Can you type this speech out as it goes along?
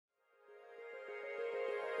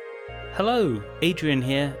Hello, Adrian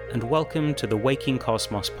here, and welcome to the Waking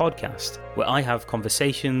Cosmos podcast, where I have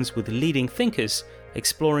conversations with leading thinkers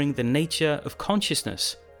exploring the nature of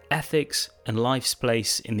consciousness, ethics, and life's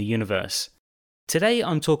place in the universe. Today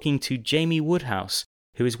I'm talking to Jamie Woodhouse,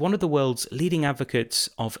 who is one of the world's leading advocates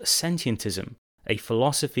of Sentientism, a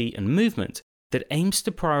philosophy and movement that aims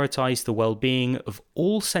to prioritize the well-being of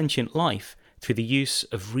all sentient life through the use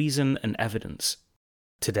of reason and evidence.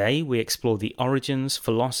 Today, we explore the origins,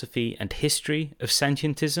 philosophy, and history of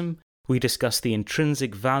Sentientism. We discuss the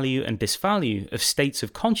intrinsic value and disvalue of states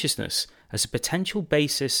of consciousness as a potential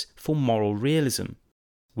basis for moral realism.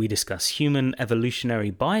 We discuss human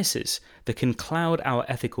evolutionary biases that can cloud our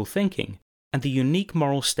ethical thinking and the unique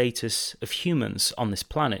moral status of humans on this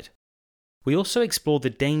planet. We also explore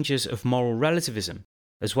the dangers of moral relativism,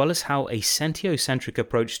 as well as how a sentiocentric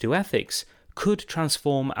approach to ethics could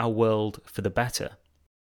transform our world for the better.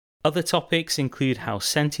 Other topics include how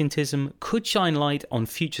Sentientism could shine light on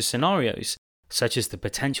future scenarios, such as the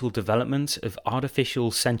potential development of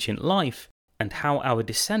artificial sentient life, and how our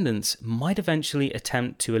descendants might eventually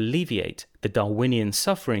attempt to alleviate the Darwinian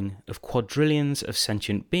suffering of quadrillions of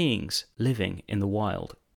sentient beings living in the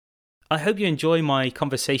wild. I hope you enjoy my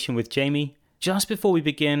conversation with Jamie. Just before we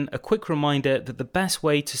begin, a quick reminder that the best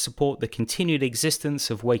way to support the continued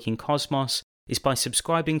existence of Waking Cosmos is by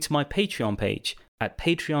subscribing to my Patreon page at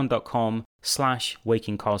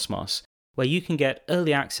patreon.com/wakingcosmos, where you can get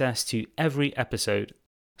early access to every episode.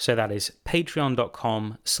 So that is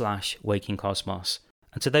patreon.com/wakingcosmos.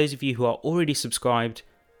 And to those of you who are already subscribed,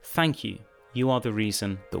 thank you. You are the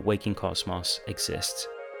reason that Waking Cosmos exists.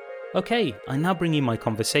 Okay, I now bring you my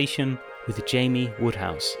conversation with Jamie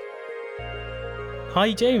Woodhouse.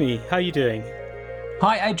 Hi Jamie, how are you doing?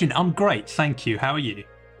 Hi Adrian, I'm great, thank you. How are you?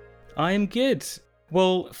 I am good.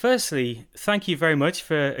 Well, firstly, thank you very much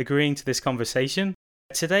for agreeing to this conversation.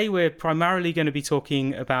 Today we're primarily going to be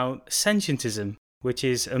talking about Sentientism, which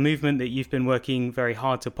is a movement that you've been working very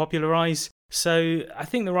hard to popularize. So I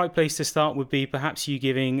think the right place to start would be perhaps you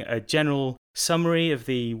giving a general summary of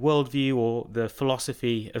the worldview or the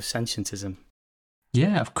philosophy of Sentientism.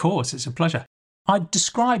 Yeah, of course, it's a pleasure. I'd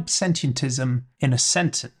describe Sentientism in a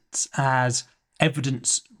sentence as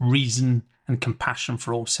evidence, reason, and compassion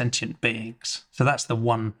for all sentient beings. So that's the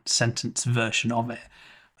one sentence version of it.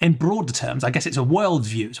 In broader terms, I guess it's a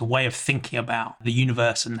worldview. It's a way of thinking about the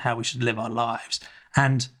universe and how we should live our lives.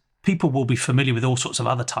 And people will be familiar with all sorts of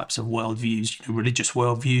other types of worldviews, religious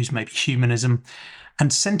worldviews, maybe humanism.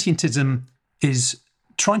 And Sentientism is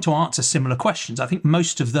trying to answer similar questions. I think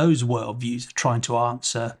most of those worldviews are trying to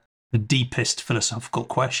answer the deepest philosophical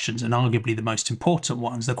questions, and arguably the most important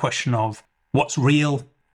ones, the question of what's real,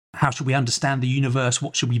 how should we understand the universe,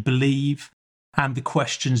 what should we believe, and the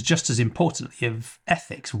questions, just as importantly, of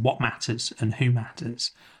ethics, what matters and who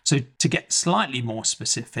matters. So to get slightly more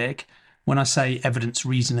specific, when I say evidence,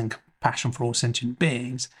 reason, and compassion for all sentient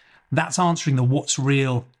beings, that's answering the what's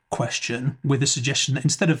real question with a suggestion that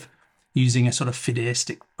instead of using a sort of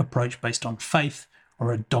fideistic approach based on faith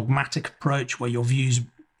or a dogmatic approach where your views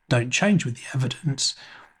don't change with the evidence,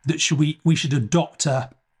 that we should adopt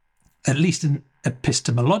at least in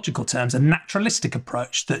epistemological terms, a naturalistic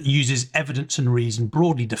approach that uses evidence and reason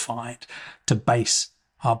broadly defined to base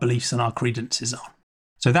our beliefs and our credences on.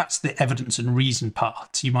 So that's the evidence and reason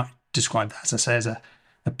part. You might describe that, as I say, as a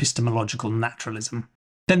epistemological naturalism.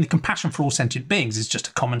 Then the compassion for all sentient beings is just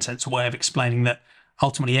a common sense way of explaining that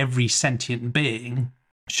ultimately every sentient being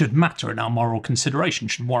should matter in our moral consideration,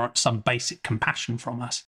 should warrant some basic compassion from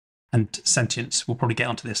us. And sentience, we'll probably get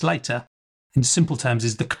onto this later, in simple terms,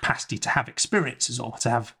 is the capacity to have experiences or to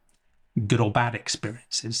have good or bad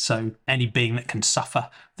experiences. So any being that can suffer,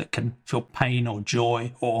 that can feel pain or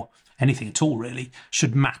joy or anything at all really,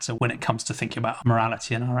 should matter when it comes to thinking about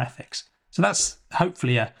morality and our ethics. So that's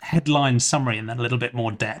hopefully a headline summary and then a little bit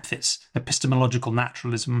more depth. It's epistemological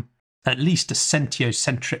naturalism, at least a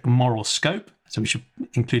sentiocentric moral scope. So we should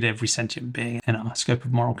include every sentient being in our scope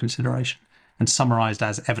of moral consideration, and summarised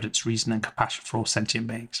as evidence, reason, and compassion for all sentient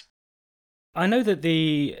beings. I know that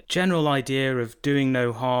the general idea of doing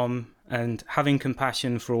no harm and having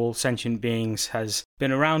compassion for all sentient beings has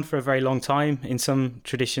been around for a very long time, in some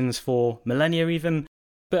traditions for millennia even.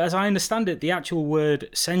 But as I understand it, the actual word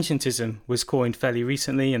sentientism was coined fairly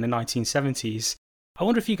recently in the 1970s. I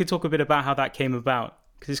wonder if you could talk a bit about how that came about,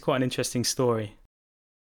 because it's quite an interesting story.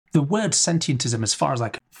 The word sentientism, as far as I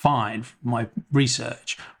can find from my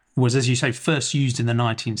research, was, as you say, first used in the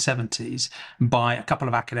 1970s by a couple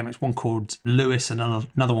of academics, one called Lewis and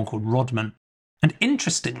another one called Rodman. And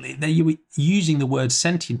interestingly, they were using the word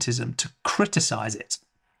sentientism to criticise it.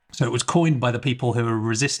 So it was coined by the people who were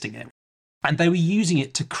resisting it. And they were using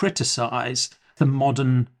it to criticise the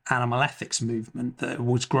modern animal ethics movement that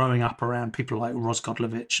was growing up around people like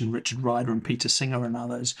Rosgodlovich and Richard Ryder and Peter Singer and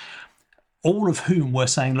others, all of whom were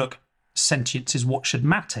saying, look, sentience is what should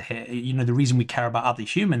matter here. The reason we care about other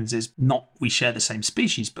humans is not we share the same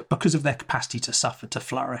species, but because of their capacity to suffer, to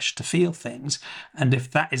flourish, to feel things. And if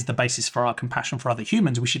that is the basis for our compassion for other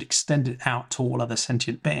humans, we should extend it out to all other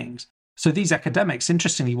sentient beings. So these academics,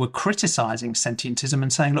 interestingly, were criticising sentientism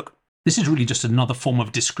and saying, look, this is really just another form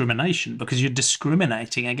of discrimination because you're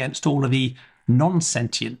discriminating against all of the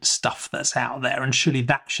non-sentient stuff that's out there, and surely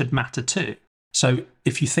that should matter too. So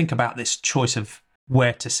if you think about this choice of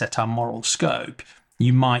where to set our moral scope,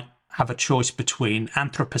 you might have a choice between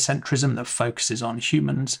anthropocentrism that focuses on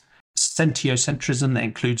humans, sentiocentrism that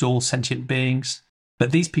includes all sentient beings.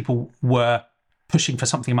 But these people were pushing for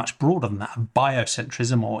something much broader than that, a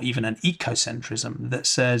biocentrism or even an ecocentrism that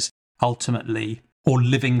says ultimately all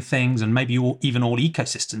living things and maybe even all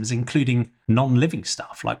ecosystems, including non-living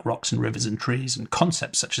stuff like rocks and rivers and trees and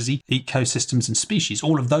concepts such as ecosystems and species,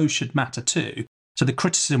 all of those should matter too. So the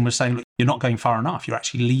criticism was saying, look, you're not going far enough. You're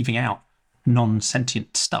actually leaving out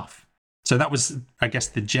non-sentient stuff. So that was, I guess,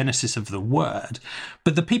 the genesis of the word.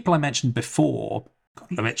 But the people I mentioned before,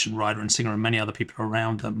 Godlovich and Ryder and Singer and many other people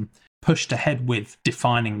around them, pushed ahead with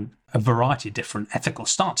defining a variety of different ethical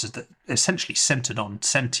stances that essentially centered on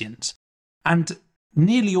sentience. And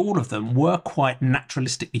nearly all of them were quite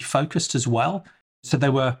naturalistically focused as well. So they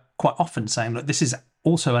were quite often saying, look, this is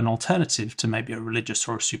also an alternative to maybe a religious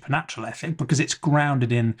or a supernatural ethic because it's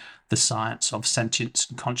grounded in the science of sentience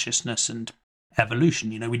and consciousness and evolution.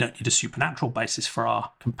 We don't need a supernatural basis for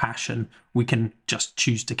our compassion. We can just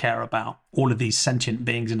choose to care about all of these sentient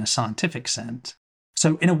beings in a scientific sense.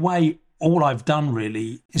 So in a way, all I've done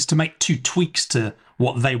really is to make two tweaks to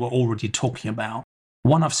what they were already talking about.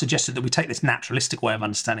 One, I've suggested that we take this naturalistic way of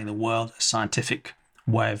understanding the world, a scientific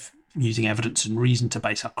way of using evidence and reason to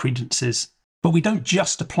base our credences. But we don't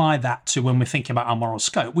just apply that to when we're thinking about our moral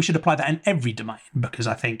scope. We should apply that in every domain, because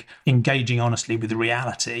I think engaging honestly with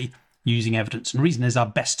reality, using evidence and reason is our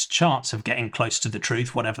best chance of getting close to the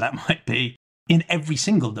truth, whatever that might be, in every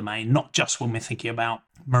single domain, not just when we're thinking about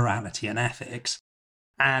morality and ethics.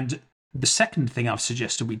 And the second thing I've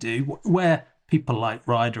suggested we do, where people like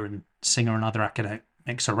Ryder and Singer and other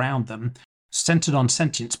academics around them centered on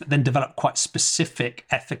sentience, but then developed quite specific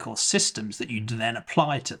ethical systems that you'd then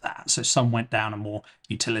apply to that. So some went down a more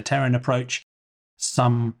utilitarian approach,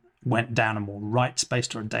 some went down a more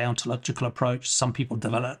rights-based or a deontological approach, some people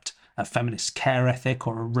developed a feminist care ethic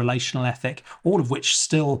or a relational ethic, all of which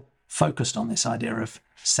still focused on this idea of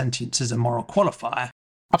sentience as a moral qualifier.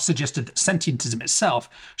 I've suggested that sentientism itself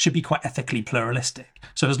should be quite ethically pluralistic.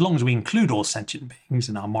 So as long as we include all sentient beings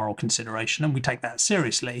in our moral consideration and we take that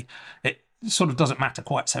seriously, it sort of doesn't matter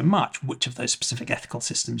quite so much which of those specific ethical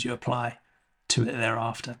systems you apply to it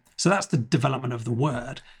thereafter. So that's the development of the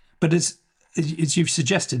word. But as you've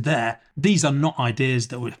suggested there, these are not ideas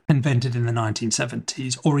that were invented in the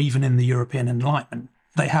 1970s or even in the European Enlightenment.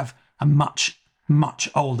 They have a much, much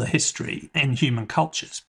older history in human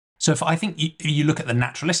cultures. So if I think you look at the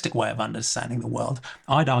naturalistic way of understanding the world,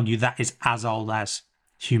 I'd argue that is as old as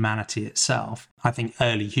humanity itself. I think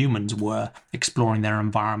early humans were exploring their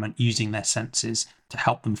environment, using their senses to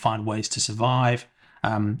help them find ways to survive.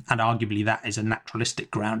 And arguably that is a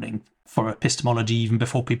naturalistic grounding for epistemology even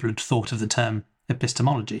before people had thought of the term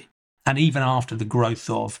epistemology. And even after the growth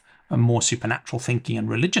of a more supernatural thinking and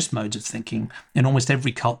religious modes of thinking, in almost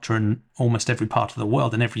every culture and almost every part of the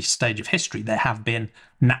world and every stage of history, there have been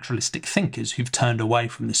naturalistic thinkers who've turned away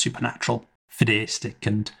from the supernatural, fideistic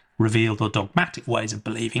and revealed or dogmatic ways of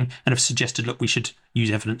believing and have suggested, look, we should use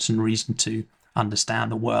evidence and reason to understand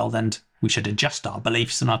the world, and we should adjust our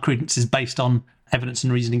beliefs and our credences based on evidence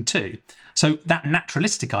and reasoning too. So that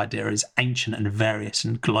naturalistic idea is ancient and various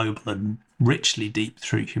and global and richly deep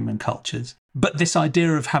through human cultures. But this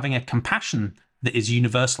idea of having a compassion that is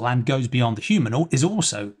universal and goes beyond the human is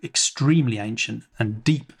also extremely ancient and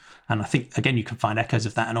deep. And I think, again, you can find echoes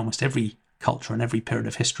of that in almost every culture and every period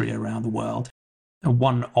of history around the world. And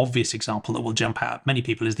one obvious example that will jump out at many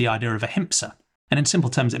people is the idea of ahimsa. And in simple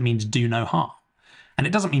terms, it means do no harm. And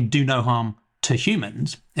it doesn't mean do no harm to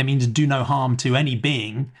humans. It means do no harm to any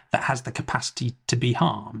being that has the capacity to be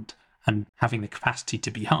harmed. And having the capacity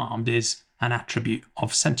to be harmed is an attribute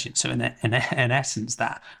of sentience. So in essence,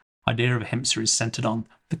 that idea of ahimsa is centered on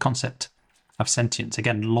the concept of sentience,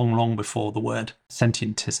 again, long, long before the word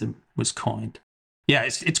sentientism was coined. Yeah,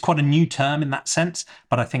 it's quite a new term in that sense,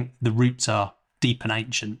 but I think the roots are deep and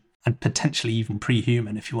ancient and potentially even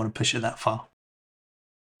pre-human if you want to push it that far.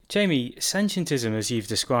 Jamie, sentientism, as you've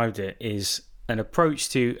described it, is an approach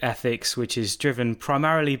to ethics which is driven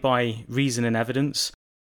primarily by reason and evidence.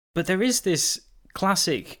 But there is this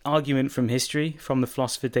classic argument from history, from the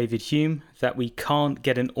philosopher David Hume, that we can't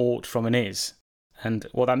get an ought from an is. And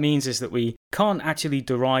what that means is that we can't actually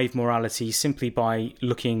derive morality simply by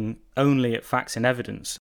looking only at facts and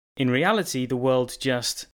evidence. In reality, the world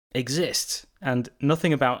just exists, and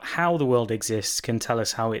nothing about how the world exists can tell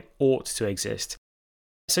us how it ought to exist.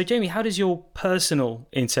 So, Jamie, how does your personal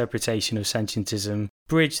interpretation of sentientism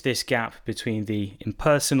bridge this gap between the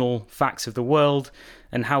impersonal facts of the world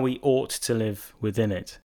and how we ought to live within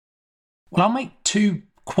it? Well, I'll make two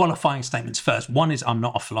qualifying statements first. One is I'm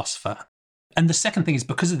not a philosopher. And the second thing is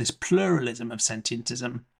because of this pluralism of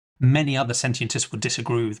sentientism, many other sentientists would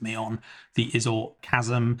disagree with me on the is-ought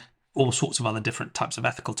chasm, all sorts of other different types of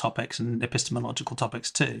ethical topics and epistemological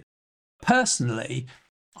topics too. Personally,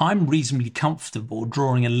 I'm reasonably comfortable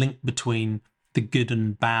drawing a link between the good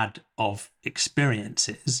and bad of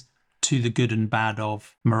experiences to the good and bad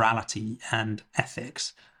of morality and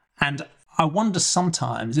ethics. And I wonder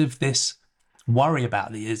sometimes if this worry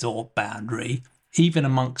about the is-ought boundary, even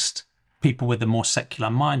amongst people with a more secular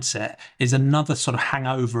mindset, is another sort of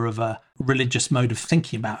hangover of a religious mode of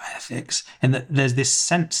thinking about ethics, in that there's this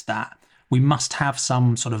sense that we must have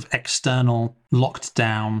some sort of external, locked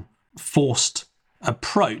down, forced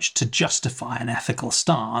approach to justify an ethical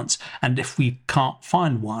stance. And if we can't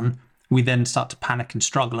find one, we then start to panic and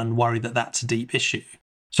struggle and worry that that's a deep issue.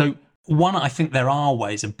 So one, I think there are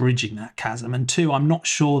ways of bridging that chasm. And two, I'm not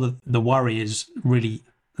sure that the worry is really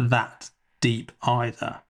that deep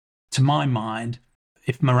either. To my mind,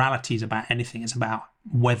 if morality is about anything, it's about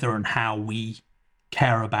whether and how we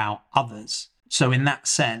care about others. So in that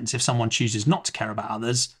sense, if someone chooses not to care about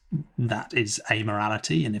others, that is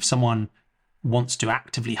amorality. And if someone wants to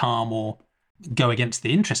actively harm or go against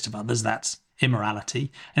the interest of others, that's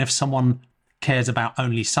immorality. And if someone cares about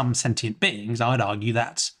only some sentient beings, I'd argue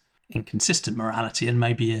that's inconsistent morality and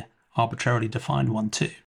maybe an arbitrarily defined one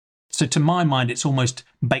too. So to my mind, it's almost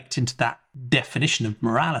baked into that definition of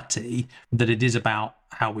morality that it is about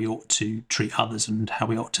how we ought to treat others and how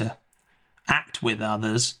we ought to act with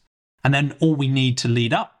others. And then all we need to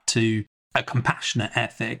lead up to a compassionate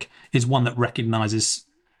ethic is one that recognises,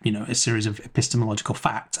 a series of epistemological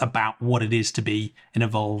facts about what it is to be an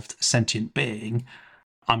evolved sentient being.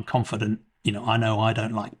 I'm confident, I know I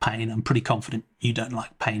don't like pain. I'm pretty confident you don't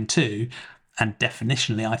like pain too. And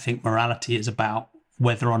definitionally, I think morality is about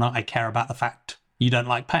whether or not I care about the fact you don't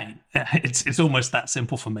like pain. It's almost that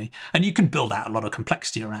simple for me. And you can build out a lot of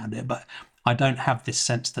complexity around it, but I don't have this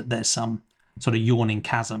sense that there's some sort of yawning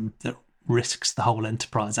chasm that risks the whole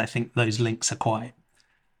enterprise. I think those links are quite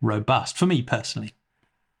robust, for me personally.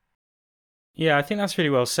 Yeah, I think that's really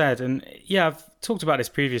well said. And yeah, I've talked about this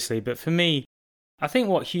previously, but for me, I think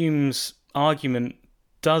what Hume's argument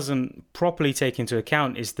doesn't properly take into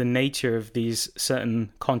account is the nature of these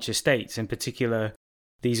certain conscious states, in particular,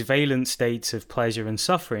 these valent states of pleasure and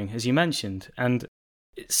suffering, as you mentioned. And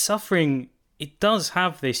suffering, it does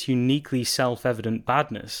have this uniquely self-evident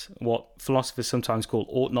badness, what philosophers sometimes call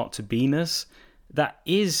ought not to be-ness, that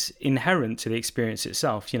is inherent to the experience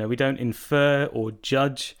itself. We don't infer or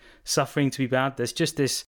judge suffering to be bad. There's just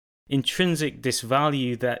this intrinsic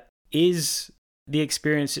disvalue that is the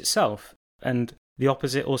experience itself. And the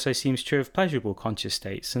opposite also seems true of pleasurable conscious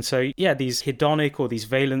states. And so, yeah, these hedonic or these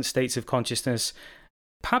valent states of consciousness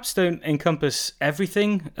perhaps don't encompass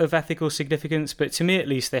everything of ethical significance, but to me at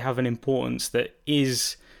least they have an importance that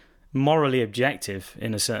is morally objective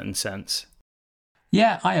in a certain sense.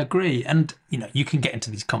 Yeah, I agree. And, you can get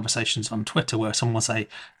into these conversations on Twitter where someone will say,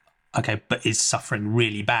 okay, but is suffering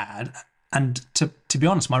really bad? And to be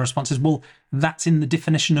honest, my response is, well, that's in the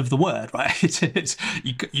definition of the word, right?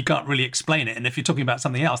 You can't really explain it. And if you're talking about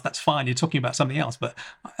something else, that's fine. You're talking about something else. But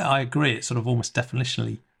I agree. It's sort of almost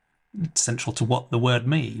definitionally central to what the word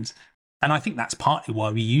means. And I think that's partly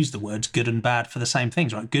why we use the words good and bad for the same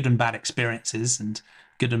things, right? Good and bad experiences and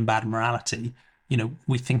good and bad morality,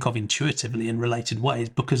 we think of intuitively in related ways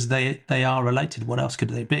because they are related. What else could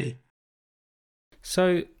they be?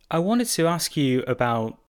 So I wanted to ask you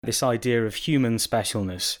about this idea of human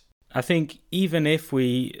specialness. I think even if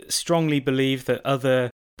we strongly believe that other,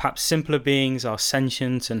 perhaps simpler beings are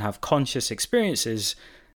sentient and have conscious experiences,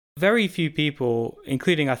 very few people,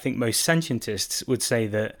 including I think most sentientists, would say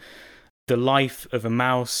that the life of a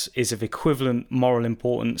mouse is of equivalent moral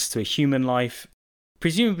importance to a human life.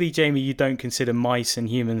 Presumably, Jamie, you don't consider mice and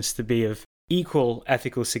humans to be of equal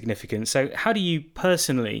ethical significance. So how do you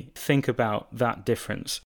personally think about that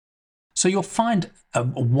difference? So you'll find a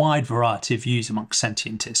wide variety of views amongst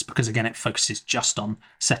sentientists because, again, it focuses just on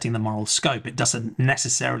setting the moral scope. It doesn't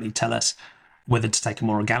necessarily tell us whether to take a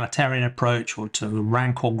more egalitarian approach or to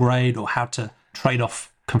rank or grade or how to trade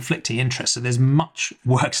off conflicting interests. So there's much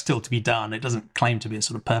work still to be done. It doesn't claim to be a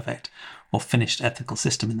sort of perfect or finished ethical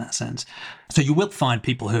system in that sense. So you will find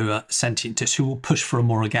people who are sentientists who will push for a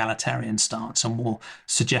more egalitarian stance and will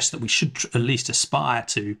suggest that we should at least aspire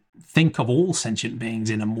to think of all sentient beings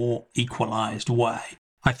in a more equalized way.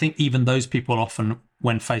 I think even those people often,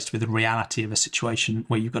 when faced with the reality of a situation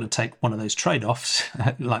where you've got to take one of those trade-offs,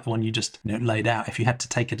 like the one you just laid out, if you had to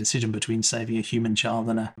take a decision between saving a human child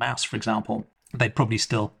and a mouse, for example, they'd probably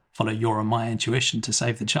still follow your or my intuition to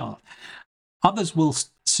save the child. Others will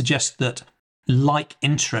suggest that like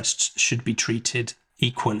interests should be treated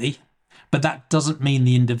equally, but that doesn't mean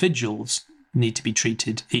the individuals need to be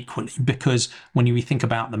treated equally, because when you think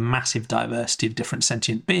about the massive diversity of different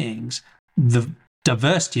sentient beings, the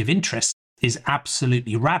diversity of interests is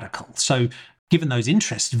absolutely radical. So given those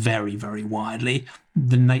interests vary very widely,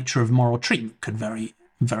 the nature of moral treatment could vary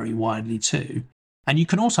very widely too. And you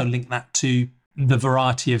can also link that to the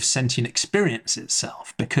variety of sentient experience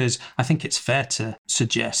itself, because I think it's fair to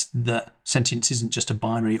suggest that sentience isn't just a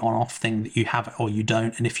binary on-off thing that you have it or you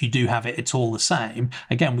don't, and if you do have it, it's all the same.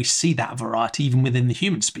 Again, we see that variety even within the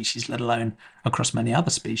human species, let alone across many other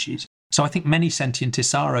species. So I think many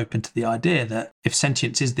sentientists are open to the idea that if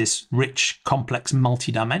sentience is this rich, complex,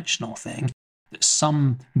 multidimensional thing, that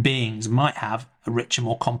some beings might have a richer,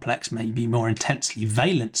 more complex, maybe more intensely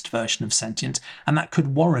valenced version of sentience, and that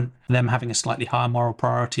could warrant them having a slightly higher moral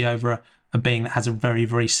priority over a being that has a very,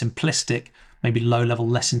 very simplistic, maybe low-level,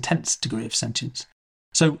 less intense degree of sentience.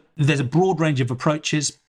 So there's a broad range of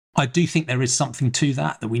approaches. I do think there is something to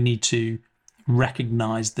that we need to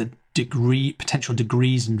recognise the potential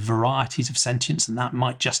degrees and varieties of sentience, and that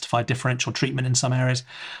might justify differential treatment in some areas.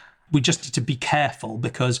 We just need to be careful,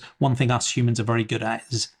 because one thing us humans are very good at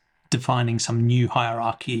is defining some new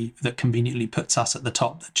hierarchy that conveniently puts us at the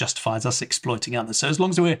top, that justifies us exploiting others. So as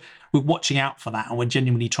long as we're watching out for that, and we're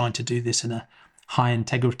genuinely trying to do this in a high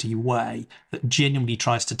integrity way that genuinely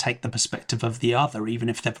tries to take the perspective of the other, even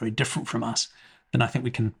if they're very different from us, then I think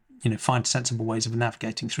we can find sensible ways of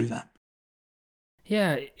navigating through that.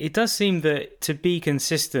 Yeah, it does seem that to be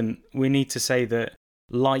consistent, we need to say that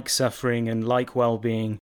like suffering and like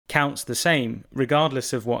well-being counts the same,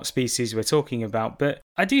 regardless of what species we're talking about. But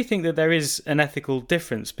I do think that there is an ethical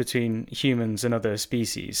difference between humans and other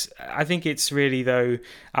species. I think it's really, though,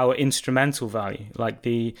 our instrumental value, like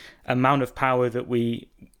the amount of power that we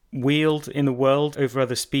wield in the world over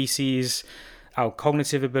other species, our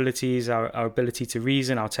cognitive abilities, our ability to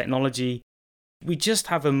reason, our technology. We just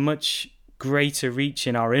have a much greater reach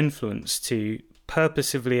in our influence to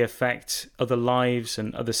purposively affect other lives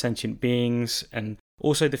and other sentient beings, and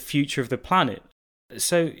also the future of the planet.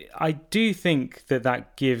 So I do think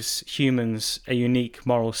that gives humans a unique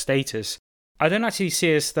moral status. I don't actually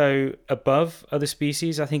see us, though, above other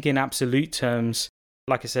species. I think in absolute terms,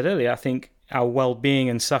 like I said earlier, I think our well-being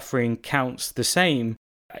and suffering counts the same.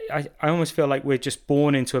 I almost feel like we're just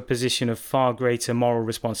born into a position of far greater moral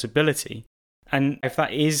responsibility. And if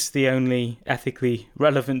that is the only ethically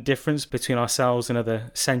relevant difference between ourselves and other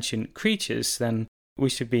sentient creatures, then we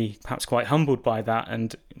should be perhaps quite humbled by that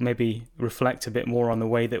and maybe reflect a bit more on the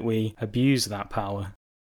way that we abuse that power.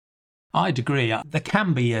 I'd agree. There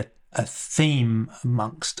can be a theme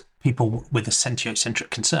amongst people with a sentiocentric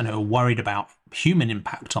concern who are worried about human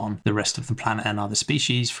impact on the rest of the planet and other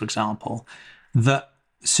species, for example, that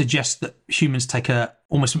suggests that humans take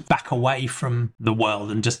almost back away from the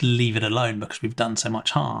world and just leave it alone because we've done so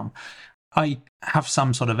much harm. I have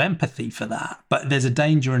some sort of empathy for that, but there's a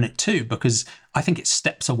danger in it too, because I think it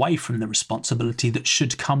steps away from the responsibility that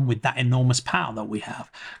should come with that enormous power that we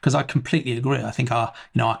have. Because I completely agree. I think our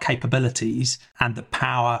capabilities and the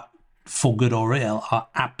power for good or ill are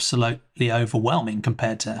absolutely overwhelming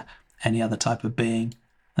compared to any other type of being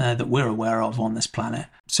that we're aware of on this planet.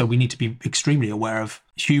 So we need to be extremely aware of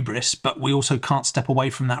hubris, but we also can't step away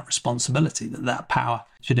from that responsibility that power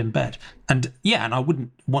should embed. And I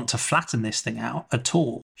wouldn't want to flatten this thing out at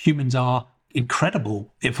all. Humans are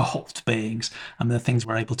incredible evolved beings, and the things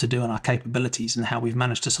we're able to do and our capabilities and how we've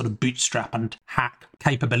managed to sort of bootstrap and hack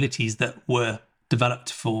capabilities that were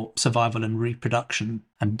developed for survival and reproduction,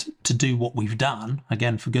 and to do what we've done,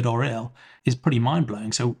 again, for good or ill, is pretty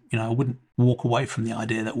mind-blowing. So, I wouldn't walk away from the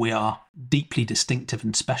idea that we are deeply distinctive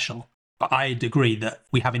and special. But I'd agree that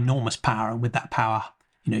we have enormous power, and with that power,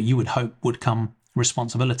 you would hope would come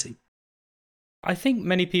responsibility. I think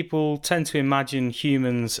many people tend to imagine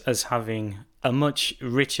humans as having a much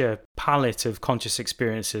richer palette of conscious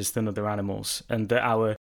experiences than other animals, and that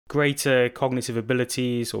our greater cognitive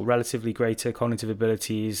abilities, or relatively greater cognitive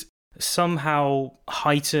abilities, somehow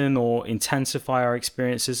heighten or intensify our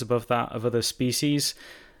experiences above that of other species.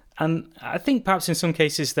 And I think perhaps in some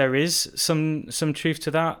cases there is some truth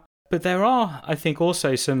to that. But there are, I think,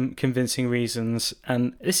 also some convincing reasons,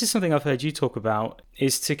 and this is something I've heard you talk about,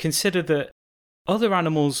 is to consider that other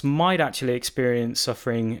animals might actually experience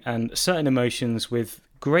suffering and certain emotions with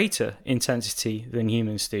greater intensity than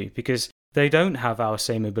humans do, because they don't have our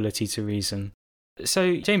same ability to reason.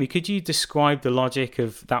 So, Jamie, could you describe the logic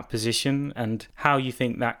of that position and how you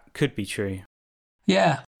think that could be true?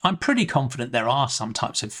 Yeah, I'm pretty confident there are some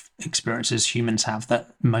types of experiences humans have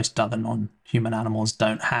that most other non-human animals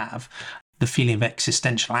don't have. The feeling of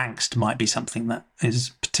existential angst might be something that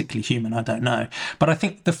is particularly human, I don't know. But I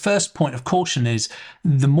think the first point of caution is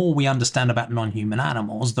the more we understand about non-human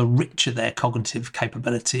animals, the richer their cognitive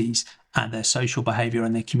capabilities and their social behaviour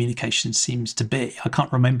and their communication seems to be. I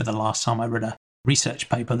can't remember the last time I read a research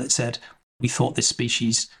paper that said we thought this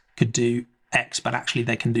species could do X, but actually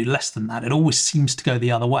they can do less than that. It always seems to go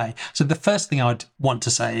the other way. So the first thing I'd want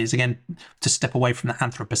to say is, again, to step away from that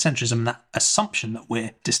anthropocentrism, that assumption that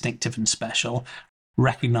we're distinctive and special,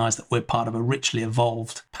 recognise that we're part of a richly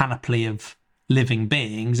evolved panoply of living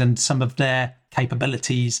beings, and some of their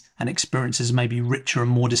capabilities and experiences may be richer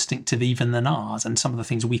and more distinctive even than ours, and some of the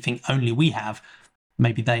things we think only we have,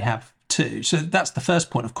 maybe they have too. So that's the first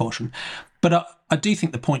point of caution. But I do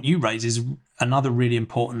think the point you raise is another really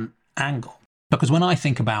important angle. Because when I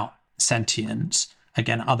think about sentience,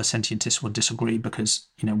 again, other sentientists will disagree because,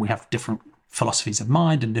 we have different philosophies of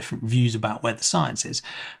mind and different views about where the science is.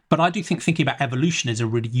 But I do think thinking about evolution is a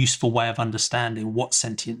really useful way of understanding what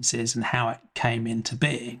sentience is and how it came into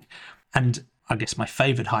being. And I guess my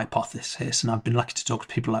favourite hypothesis, and I've been lucky to talk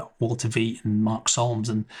to people like Walter Veet and Mark Solms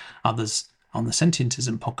and others on the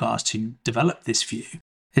Sentientism podcast who developed this view,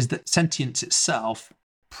 is that sentience itself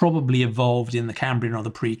probably evolved in the Cambrian or the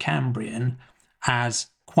Precambrian as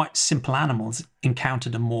quite simple animals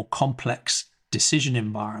encountered a more complex decision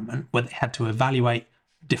environment where they had to evaluate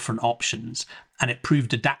different options. And it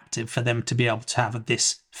proved adaptive for them to be able to have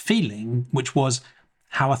this feeling, which was,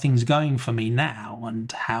 how are things going for me now?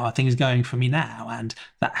 And how are things going for me now? And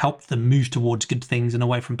that helped them move towards good things and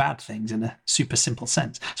away from bad things in a super simple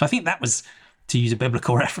sense. So I think that was, to use a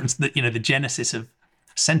biblical reference, that, the genesis of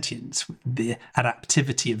sentience, the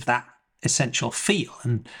adaptivity of that essential feel.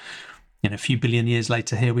 And a few billion years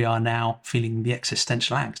later, here we are now feeling the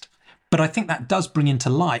existential angst. But I think that does bring into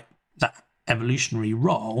light that evolutionary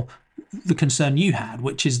role, the concern you had,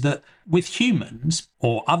 which is that with humans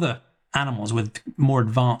or other animals with more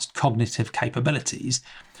advanced cognitive capabilities,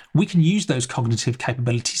 we can use those cognitive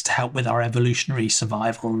capabilities to help with our evolutionary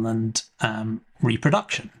survival and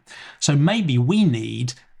reproduction. So maybe we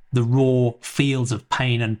need the raw feels of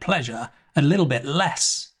pain and pleasure a little bit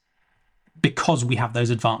less because we have those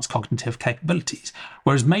advanced cognitive capabilities.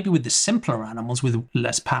 Whereas maybe with the simpler animals with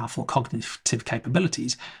less powerful cognitive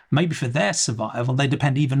capabilities, maybe for their survival, they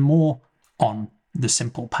depend even more on the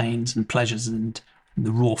simple pains and pleasures and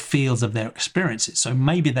the raw feels of their experiences. So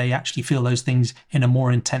maybe they actually feel those things in a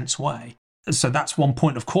more intense way. So that's one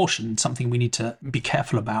point of caution, something we need to be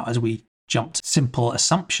careful about as we jump to simple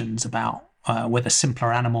assumptions about whether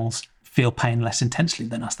simpler animals feel pain less intensely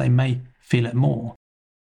than us. They may feel it more.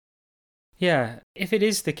 Yeah, if it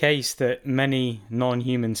is the case that many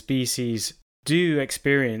non-human species do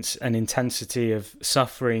experience an intensity of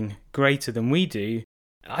suffering greater than we do,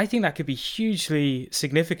 I think that could be hugely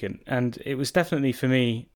significant. And it was definitely, for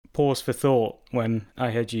me, pause for thought when I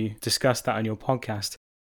heard you discuss that on your podcast.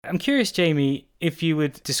 I'm curious, Jamie, if you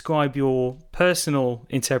would describe your personal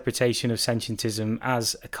interpretation of sentientism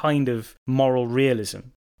as a kind of moral realism.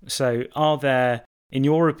 So are there, in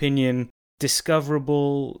your opinion,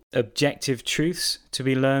 discoverable objective truths to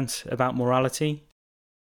be learnt about morality?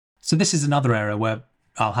 So this is another area where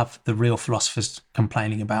I'll have the real philosophers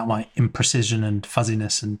complaining about my imprecision and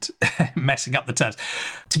fuzziness and messing up the terms.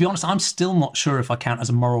 To be honest, I'm still not sure if I count as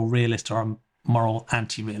a moral realist or a moral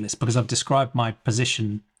anti-realist, because I've described my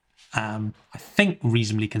position, I think,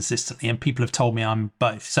 reasonably consistently, and people have told me I'm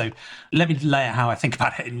both. So let me lay out how I think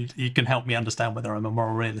about it, and you can help me understand whether I'm a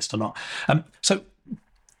moral realist or not. So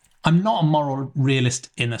I'm not a moral realist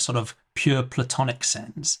in a sort of pure Platonic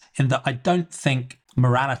sense, in that I don't think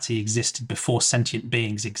morality existed before sentient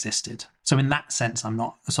beings existed. So in that sense, I'm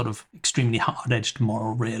not a sort of extremely hard-edged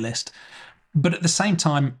moral realist. But at the same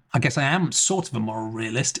time, I guess I am sort of a moral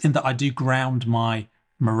realist in that I do ground my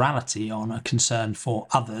morality on a concern for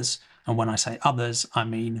others. And when I say others, I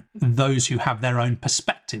mean those who have their own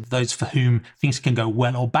perspective, those for whom things can go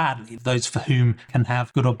well or badly, those for whom can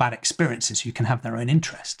have good or bad experiences, who can have their own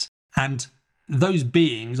interests. And those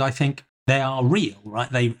beings, I think, they are real, right?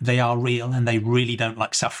 They are real, and they really don't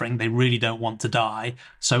like suffering. They really don't want to die.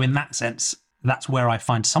 So in that sense, that's where I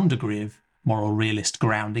find some degree of moral realist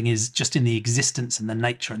grounding, is just in the existence and the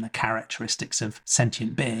nature and the characteristics of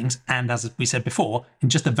sentient beings. And as we said before, in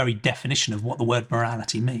just the very definition of what the word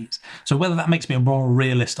morality means. So whether that makes me a moral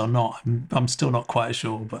realist or not, I'm still not quite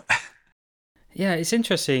sure, but... Yeah, it's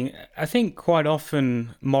interesting. I think quite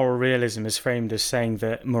often moral realism is framed as saying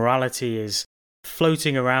that morality is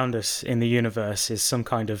floating around us in the universe, is some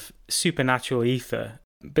kind of supernatural ether.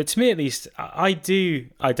 But to me, at least, I do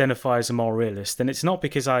identify as a moral realist, and it's not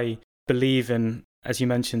because I believe in, as you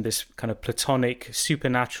mentioned, this kind of Platonic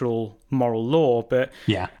supernatural moral law, but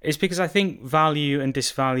it's because I think value and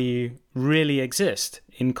disvalue really exist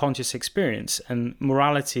in conscious experience, and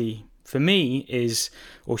morality for me is,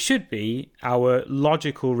 or should be, our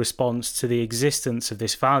logical response to the existence of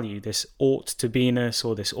this value, this ought to be-ness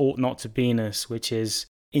or this ought not to be-ness, which is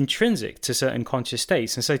intrinsic to certain conscious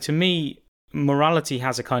states. And so to me, morality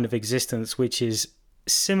has a kind of existence which is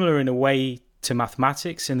similar in a way to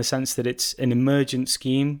mathematics, in the sense that it's an emergent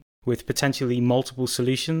scheme with potentially multiple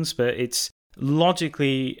solutions, but it's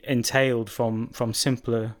logically entailed from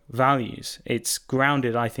simpler values. It's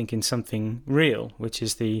grounded, I think, in something real, which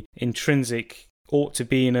is the intrinsic ought to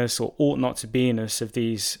be-ness or ought not to be-ness of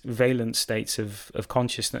these valent states of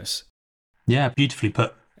consciousness. Yeah, beautifully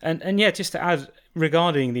put. And yeah, just to add,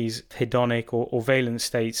 regarding these hedonic or valent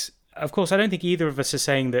states, of course, I don't think either of us are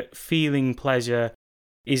saying that feeling pleasure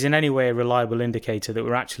is in any way a reliable indicator that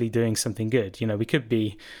we're actually doing something good. You know, we could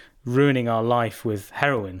be ruining our life with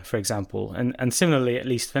heroin, for example. And similarly, at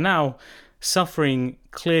least for now, suffering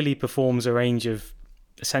clearly performs a range of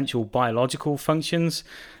essential biological functions.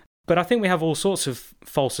 But I think we have all sorts of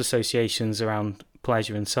false associations around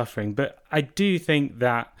pleasure and suffering. But I do think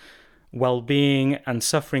that well-being and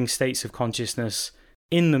suffering states of consciousness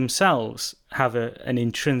in themselves have an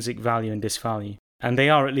intrinsic value and disvalue. And they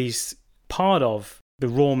are at least part of the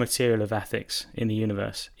raw material of ethics in the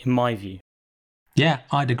universe, in my view. Yeah,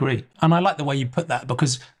 I'd agree. And I like the way you put that,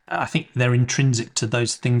 because I think they're intrinsic to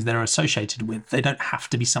those things they're associated with. They don't have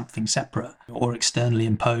to be something separate or externally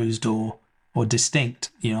imposed or distinct.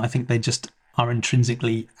 You know, I think they just are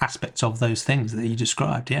intrinsically aspects of those things that you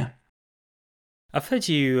described, yeah. I've heard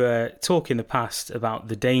you talk in the past about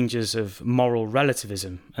the dangers of moral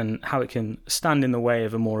relativism and how it can stand in the way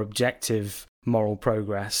of a more objective moral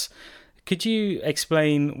progress. Could you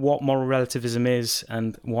explain what moral relativism is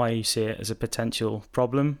and why you see it as a potential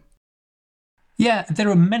problem? Yeah, there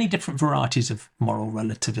are many different varieties of moral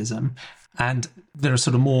relativism, and there are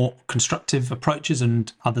sort of more constructive approaches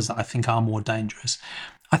and others that I think are more dangerous.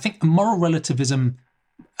 I think moral relativism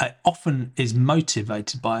often is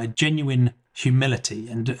motivated by a genuine humility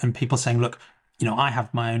and people saying, look, you know, I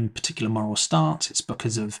have my own particular moral stance. It's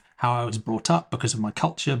because of how I was brought up, because of my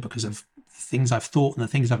culture, because of things I've thought and the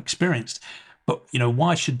things I've experienced. But, you know,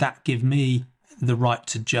 why should that give me the right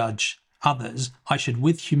to judge others? I should,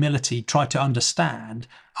 with humility, try to understand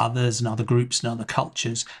others and other groups and other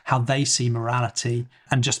cultures, how they see morality,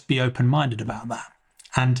 and just be open-minded about that.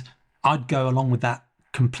 And I'd go along with that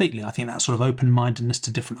completely. I think that sort of open-mindedness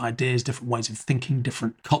to different ideas, different ways of thinking,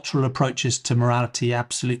 different cultural approaches to morality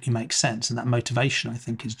absolutely makes sense. And that motivation, I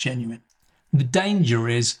think, is genuine. The danger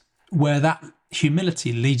is where that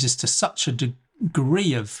humility leads us to such a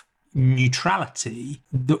degree of neutrality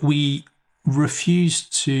that we refuse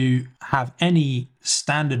to have any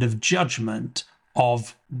standard of judgment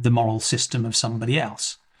of the moral system of somebody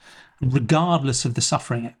else, regardless of the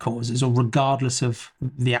suffering it causes or regardless of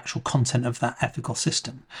the actual content of that ethical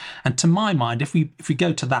system. And to my mind, if we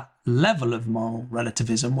go to that level of moral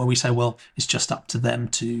relativism where we say, well, it's just up to them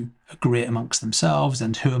to agree amongst themselves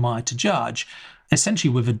and who am I to judge,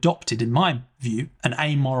 essentially we've adopted, in my view, an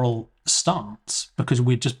amoral stance, because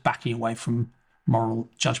we're just backing away from moral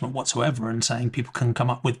judgment whatsoever and saying people can come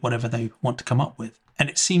up with whatever they want to come up with. And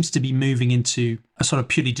it seems to be moving into a sort of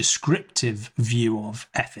purely descriptive view of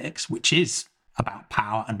ethics, which is about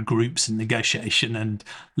power and groups and negotiation and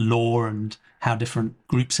law and how different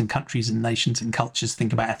groups and countries and nations and cultures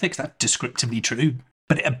think about ethics. That's descriptively true.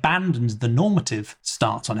 But it abandons the normative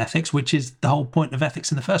stance on ethics, which is the whole point of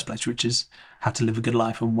ethics in the first place, which is how to live a good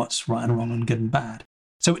life and what's right and wrong and good and bad.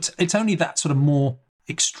 So it's only that sort of more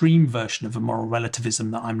extreme version of a moral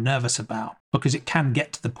relativism that I'm nervous about, because it can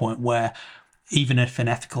get to the point where even if an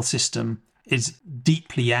ethical system is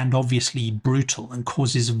deeply and obviously brutal and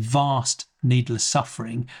causes vast needless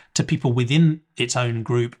suffering to people within its own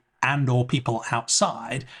group and or people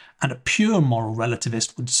outside, and a pure moral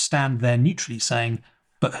relativist would stand there neutrally saying,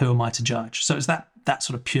 but who am I to judge? So it's that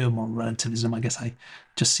sort of pure moral relativism, I guess I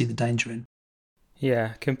just see the danger in.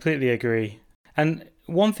 Yeah, completely agree. And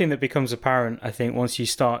one thing that becomes apparent, I think, once you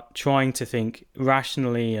start trying to think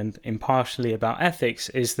rationally and impartially about ethics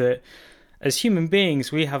is that as human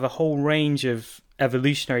beings, we have a whole range of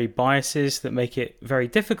evolutionary biases that make it very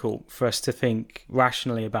difficult for us to think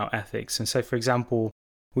rationally about ethics. And so, for example,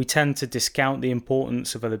 we tend to discount the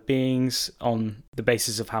importance of other beings on the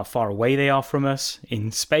basis of how far away they are from us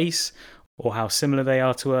in space, or how similar they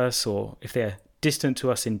are to us, or if they're distant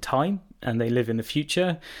to us in time and they live in the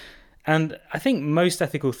future. And I think most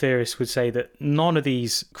ethical theorists would say that none of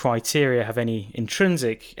these criteria have any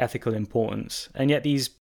intrinsic ethical importance, and yet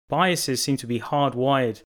these biases seem to be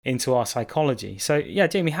hardwired into our psychology. So yeah,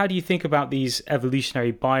 Jamie, how do you think about these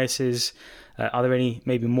evolutionary biases? Are there any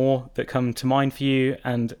maybe more that come to mind for you?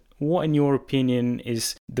 And what, in your opinion,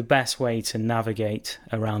 is the best way to navigate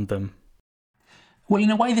around them? Well,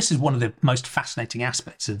 in a way, this is one of the most fascinating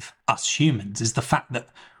aspects of us humans, is the fact that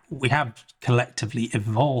we have collectively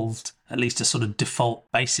evolved at least a sort of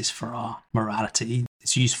default basis for our morality.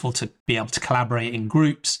 It's useful to be able to collaborate in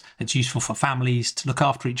groups. It's useful for families to look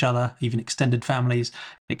after each other, even extended families.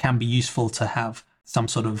 It can be useful to have some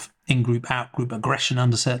sort of in-group, out-group aggression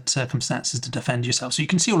under certain circumstances to defend yourself. So you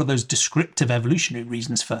can see all of those descriptive evolutionary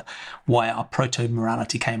reasons for why our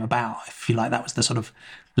proto-morality came about. I feel like that was the sort of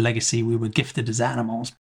legacy we were gifted as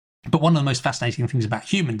animals. But one of the most fascinating things about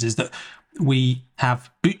humans is that we have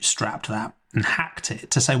bootstrapped that and hacked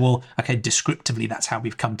it to say, well, okay, descriptively, that's how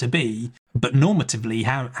we've come to be. But normatively,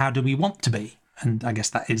 how do we want to be? And I guess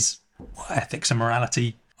that is what ethics and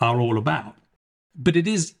morality are all about. But it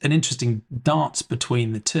is an interesting dance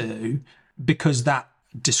between the two, because that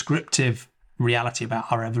descriptive reality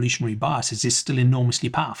about our evolutionary biases is still enormously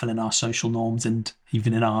powerful in our social norms and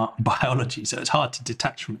even in our biology. So it's hard to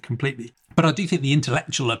detach from it completely. But I do think the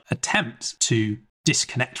intellectual attempt to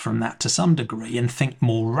disconnect from that to some degree and think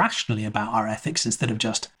more rationally about our ethics instead of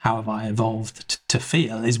just how have I evolved to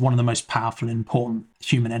feel is one of the most powerful and important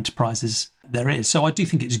human enterprises there is. So I do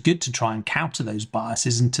think it's good to try and counter those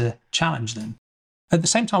biases and to challenge them. At the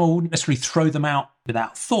same time, I wouldn't necessarily throw them out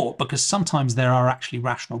without thought, because sometimes there are actually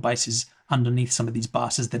rational bases underneath some of these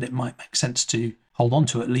biases that it might make sense to hold on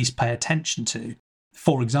to, at least pay attention to.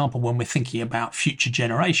 For example, when we're thinking about future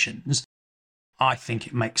generations, I think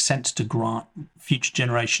it makes sense to grant future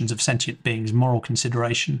generations of sentient beings moral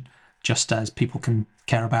consideration, just as people can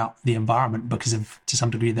care about the environment because of, to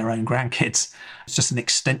some degree, their own grandkids. It's just an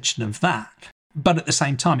extension of that. But at the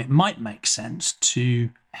same time, it might make sense to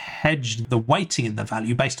hedge the weighting of the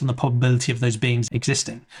value based on the probability of those beings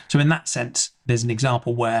existing. So in that sense, there's an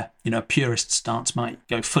example where, a purist stance might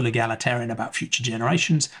go full egalitarian about future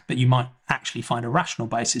generations, but you might actually find a rational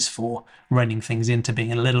basis for reining things into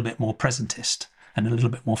being a little bit more presentist and a little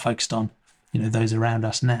bit more focused on, those around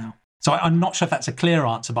us now. So I'm not sure if that's a clear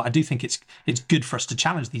answer, but I do think it's good for us to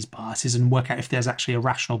challenge these biases and work out if there's actually a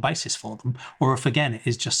rational basis for them, or if, again, it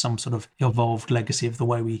is just some sort of evolved legacy of the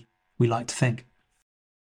way we like to think.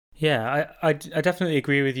 Yeah, I definitely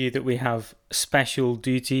agree with you that we have special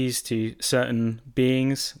duties to certain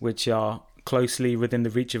beings which are closely within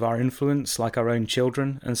the reach of our influence, like our own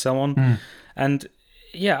children and so on. And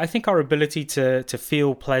yeah, I think our ability to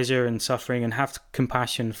feel pleasure and suffering and have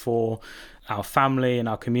compassion for our family and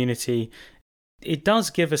our community, it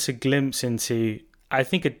does give us a glimpse into, I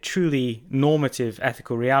think, a truly normative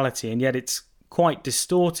ethical reality, and yet it's quite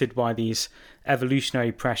distorted by these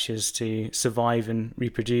evolutionary pressures to survive and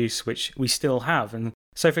reproduce, which we still have. And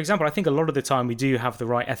so, for example, I think a lot of the time we do have the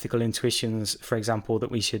right ethical intuitions, for example,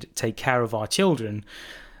 that we should take care of our children,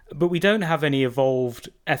 but we don't have any evolved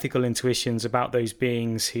ethical intuitions about those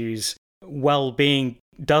beings whose well-being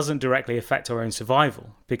doesn't directly affect our own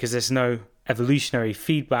survival, because there's no evolutionary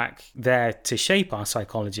feedback there to shape our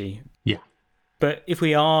psychology. Yeah. But if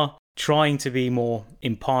we are trying to be more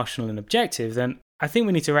impartial and objective, then I think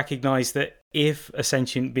we need to recognize that if a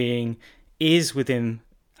sentient being is within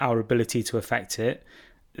our ability to affect it,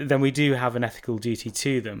 then we do have an ethical duty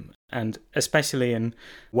to them. And especially in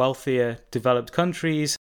wealthier, developed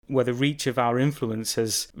countries, where the reach of our influence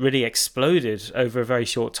has really exploded over a very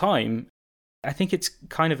short time, I think it's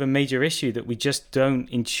kind of a major issue that we just don't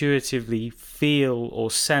intuitively feel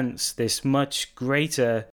or sense this much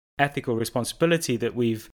greater ethical responsibility that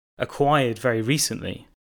we've acquired very recently.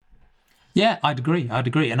 Yeah, I'd agree.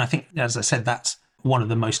 And I think, as I said, that's one of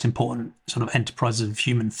the most important sort of enterprises of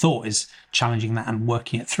human thought, is challenging that and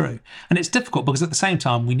working it through. And it's difficult because at the same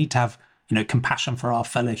time, we need to have, compassion for our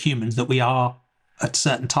fellow humans, that we are a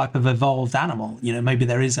certain type of evolved animal. Maybe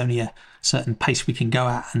there is only a certain pace we can go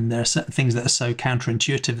at, and there are certain things that are so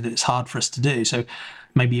counterintuitive that it's hard for us to do. So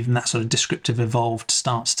maybe even that sort of descriptive evolved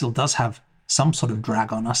stance still does have some sort of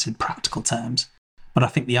drag on us in practical terms. But I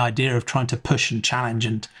think the idea of trying to push and challenge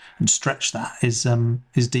and stretch that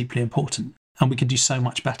is deeply important, and we can do so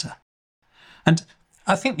much better. And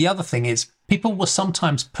I think the other thing is people will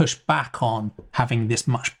sometimes push back on having this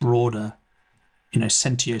much broader,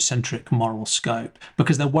 sentiocentric moral scope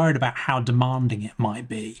because they're worried about how demanding it might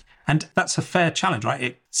be. And that's a fair challenge,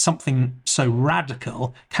 right? Something so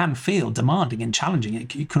radical can feel demanding and challenging.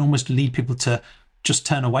 It can almost lead people to just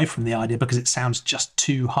turn away from the idea because it sounds just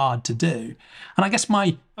too hard to do. And I guess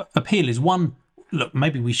my appeal is one, look,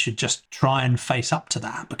 maybe we should just try and face up to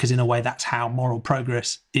that because in a way that's how moral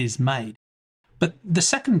progress is made. But the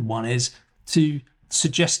second one is to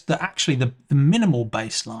suggest that actually the minimal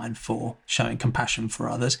baseline for showing compassion for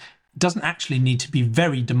others doesn't actually need to be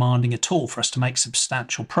very demanding at all for us to make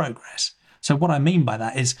substantial progress. So what I mean by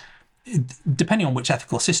that is, depending on which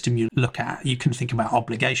ethical system you look at, you can think about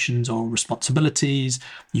obligations or responsibilities.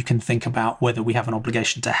 You can think about whether we have an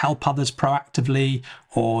obligation to help others proactively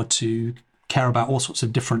or to care about all sorts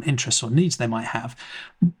of different interests or needs they might have.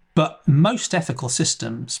 But most ethical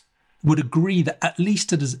systems would agree that at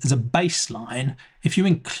least as a baseline, if you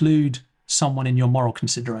include someone in your moral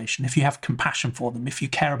consideration, if you have compassion for them, if you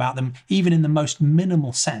care about them, even in the most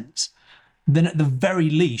minimal sense, then at the very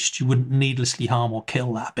least, you wouldn't needlessly harm or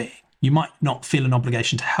kill that being. You might not feel an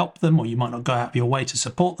obligation to help them, or you might not go out of your way to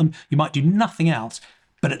support them. You might do nothing else,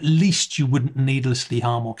 but at least you wouldn't needlessly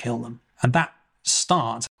harm or kill them. And that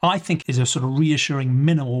start, I think, is a sort of reassuring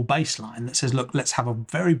minimal baseline that says, look, let's have a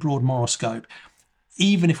very broad moral scope,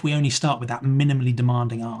 even if we only start with that minimally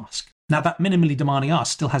demanding ask. Now, that minimally demanding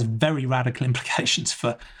ask still has very radical implications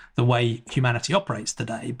for the way humanity operates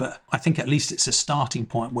today, but I think at least it's a starting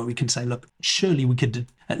point where we can say, look, surely we could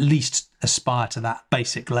at least aspire to that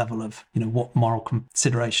basic level of, what moral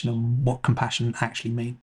consideration and what compassion actually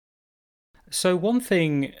mean. So one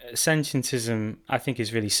thing Sentientism, I think,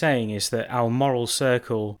 is really saying is that our moral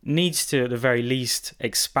circle needs to, at the very least,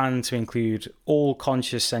 expand to include all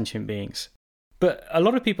conscious sentient beings. But a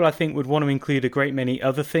lot of people, I think, would want to include a great many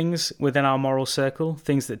other things within our moral circle,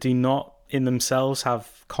 things that do not in themselves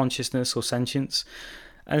have consciousness or sentience.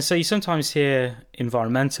 And so you sometimes hear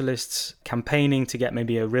environmentalists campaigning to get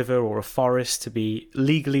maybe a river or a forest to be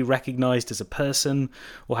legally recognised as a person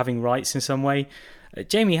or having rights in some way.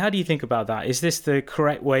 Jamie, how do you think about that? Is this the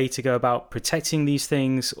correct way to go about protecting these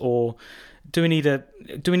things, or do we need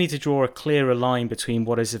to draw a clearer line between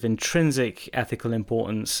what is of intrinsic ethical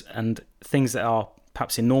importance and things that are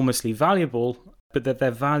perhaps enormously valuable, but that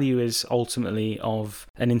their value is ultimately of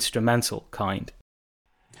an instrumental kind?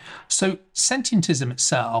 So Sentientism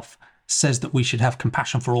itself says that we should have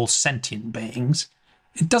compassion for all sentient beings.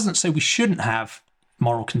 It doesn't say we shouldn't have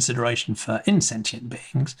moral consideration for insentient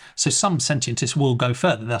beings. So some sentientists will go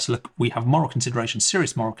further. Thus, look, we have moral consideration,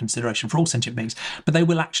 serious moral consideration for all sentient beings, but they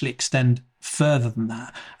will actually extend further than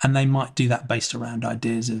that. And they might do that based around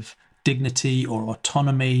ideas of dignity or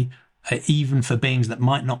autonomy, even for beings that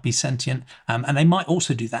might not be sentient. And they might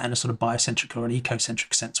also do that in a sort of biocentric or an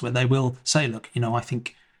ecocentric sense, where they will say, look, I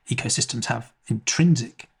think ecosystems have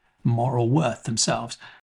intrinsic moral worth themselves.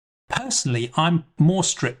 Personally, I'm more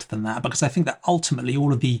strict than that because I think that ultimately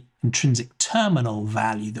all of the intrinsic terminal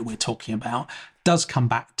value that we're talking about does come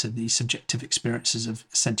back to the subjective experiences of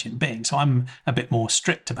sentient beings. So I'm a bit more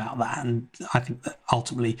strict about that. And I think that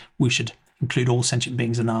ultimately we should include all sentient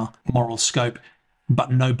beings in our moral scope, but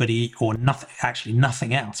nobody or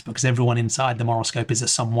nothing else, because everyone inside the moral scope is a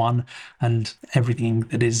someone and everything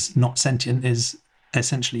that is not sentient is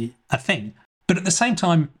essentially a thing. But at the same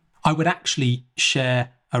time, I would actually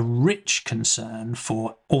share a rich concern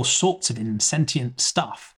for all sorts of insentient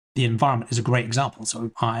stuff. The environment is a great example.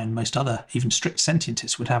 So I and most other, even strict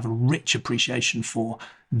sentientists, would have a rich appreciation for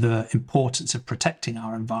the importance of protecting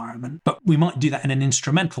our environment. But we might do that in an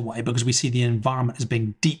instrumental way because we see the environment as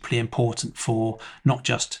being deeply important for not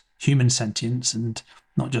just human sentience and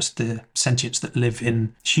not just the sentients that live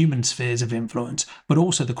in human spheres of influence, but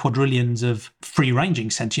also the quadrillions of free-ranging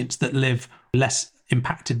sentients that live less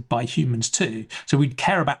impacted by humans too. So we'd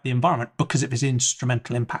care about the environment because of its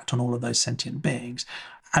instrumental impact on all of those sentient beings,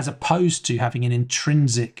 as opposed to having an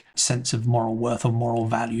intrinsic sense of moral worth or moral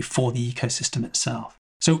value for the ecosystem itself.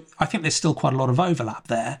 So I think there's still quite a lot of overlap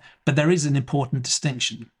there, but there is an important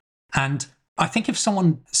distinction. And I think if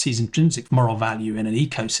someone sees intrinsic moral value in an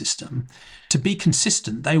ecosystem, to be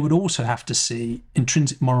consistent, they would also have to see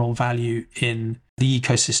intrinsic moral value in the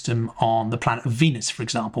ecosystem on the planet of Venus, for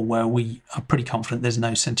example, where we are pretty confident there's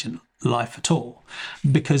no sentient life at all,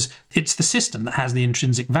 because it's the system that has the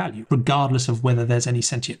intrinsic value, regardless of whether there's any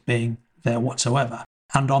sentient being there whatsoever.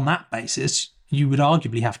 And on that basis, you would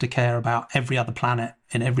arguably have to care about every other planet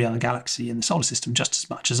in every other galaxy in the solar system just as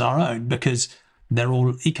much as our own, because they're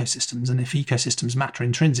all ecosystems. And if ecosystems matter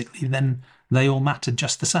intrinsically, then they all matter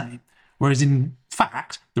just the same. Whereas in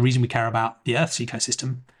fact, the reason we care about the Earth's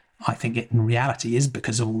ecosystem, I think in reality, is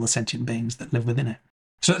because of all the sentient beings that live within it.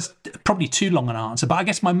 So it's probably too long an answer, but I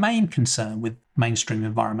guess my main concern with mainstream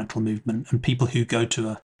environmental movement and people who go to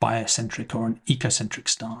a biocentric or an ecocentric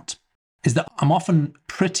stance is that I'm often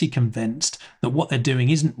pretty convinced that what they're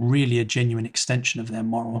doing isn't really a genuine extension of their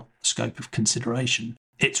moral scope of consideration.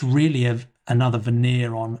 It's really another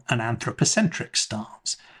veneer on an anthropocentric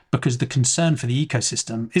stance, because the concern for the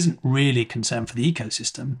ecosystem isn't really a concern for the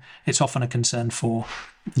ecosystem. It's often a concern for,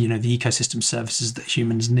 the ecosystem services that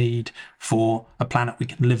humans need for a planet we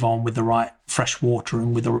can live on with the right fresh water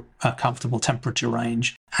and with a comfortable temperature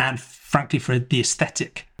range. And frankly, for the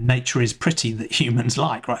aesthetic, nature is pretty that humans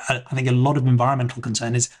like, right? I think a lot of environmental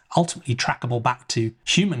concern is ultimately trackable back to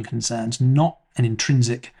human concerns, not an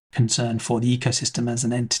intrinsic concern for the ecosystem as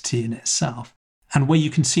an entity in itself. And where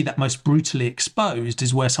you can see that most brutally exposed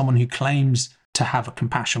is where someone who claims to have a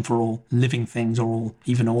compassion for all living things or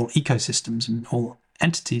even all ecosystems and all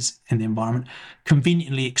entities in the environment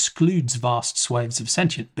conveniently excludes vast swathes of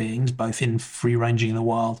sentient beings, both in free-ranging in the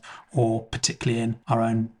wild or particularly in our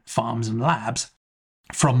own farms and labs,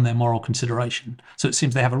 from their moral consideration. So it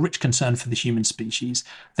seems they have a rich concern for the human species.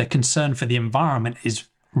 Their concern for the environment is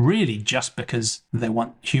really just because they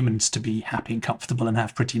want humans to be happy and comfortable and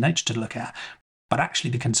have pretty nature to look at. But actually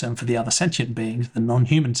the concern for the other sentient beings, the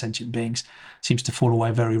non-human sentient beings, seems to fall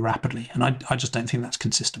away very rapidly. And I just don't think that's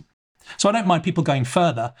consistent. So I don't mind people going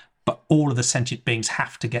further, but all of the sentient beings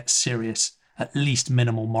have to get serious, at least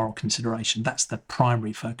minimal moral consideration. That's the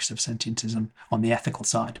primary focus of sentientism on the ethical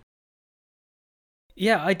side.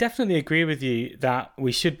 Yeah, I definitely agree with you that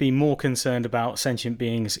we should be more concerned about sentient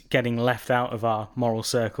beings getting left out of our moral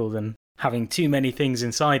circle than having too many things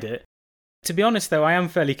inside it. To be honest, though, I am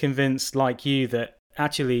fairly convinced, like you, that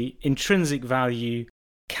actually intrinsic value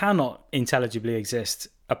cannot intelligibly exist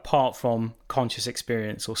apart from conscious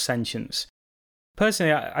experience or sentience.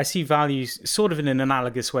 Personally, I see value sort of in an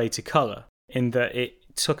analogous way to colour, in that it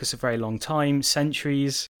took us a very long time,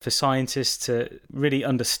 centuries, for scientists to really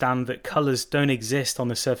understand that colours don't exist on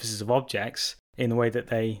the surfaces of objects in the way that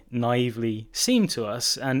they naively seem to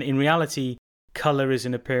us, and in reality, colour is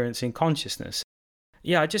an appearance in consciousness.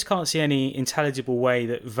 Yeah, I just can't see any intelligible way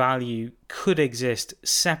that value could exist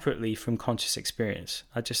separately from conscious experience.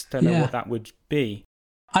 I just don't know what that would be.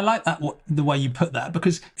 I like that, the way you put that,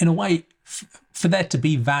 because in a way, for there to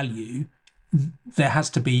be value, there has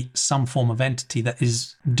to be some form of entity that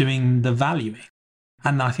is doing the valuing.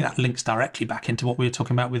 And I think that links directly back into what we were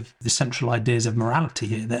talking about with the central ideas of morality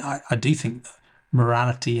here. That I do think that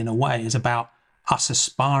morality, in a way, is about us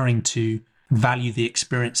aspiring to value the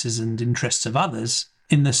experiences and interests of others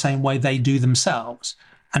in the same way they do themselves.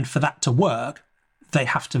 And for that to work, they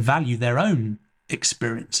have to value their own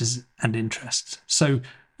experiences and interests. So,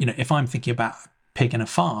 if I'm thinking about a pig in a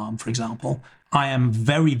farm, for example, I am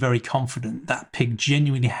very, very confident that pig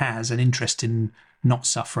genuinely has an interest in not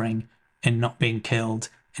suffering, in not being killed,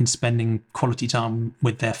 in spending quality time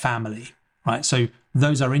with their family, right? So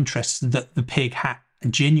those are interests that the pig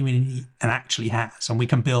genuinely and actually has, and we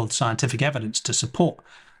can build scientific evidence to support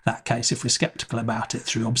that case if we're skeptical about it,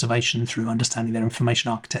 through observation, through understanding their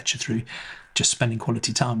information architecture, through just spending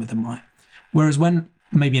quality time with them, right? Whereas when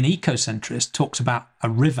maybe an ecocentrist talks about a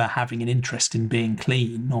river having an interest in being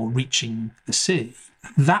clean or reaching the sea,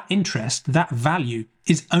 that interest, that value,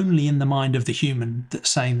 is only in the mind of the human that's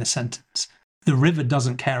saying the sentence. The river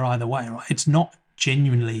doesn't care either way, right? It's not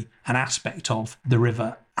genuinely an aspect of the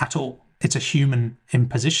river at all. It's a human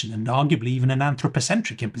imposition, and arguably even an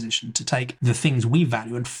anthropocentric imposition, to take the things we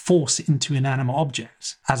value and force it into inanimate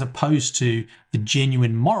objects, as opposed to the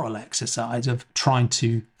genuine moral exercise of trying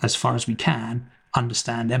to, as far as we can,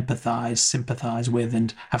 understand, empathise, sympathise with,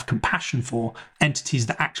 and have compassion for entities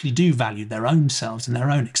that actually do value their own selves and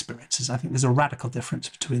their own experiences. I think there's a radical difference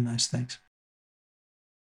between those things.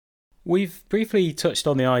 We've briefly touched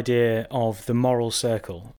on the idea of the moral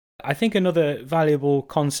circle. I think another valuable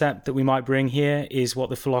concept that we might bring here is what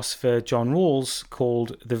the philosopher John Rawls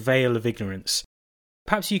called the veil of ignorance.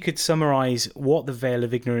 Perhaps you could summarise what the veil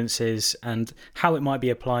of ignorance is and how it might be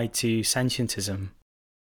applied to sentientism.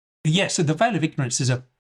 Yes, so the veil of ignorance is a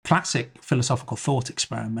classic philosophical thought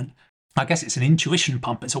experiment. I guess it's an intuition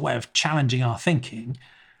pump. It's a way of challenging our thinking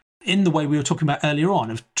in the way we were talking about earlier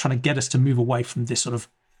on, of trying to get us to move away from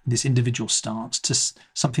this individual stance to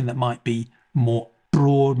something that might be more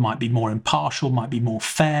broad, might be more impartial, might be more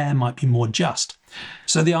fair, might be more just.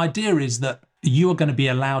 So the idea is that you are going to be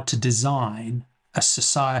allowed to design a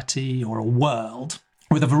society or a world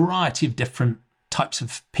with a variety of different types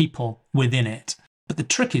of people within it, But the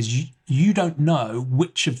trick is you don't know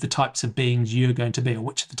which of the types of beings you're going to be or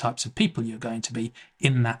which of the types of people you're going to be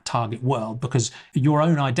in that target world, because your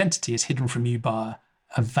own identity is hidden from you by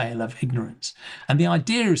a veil of ignorance. And the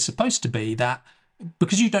idea is supposed to be that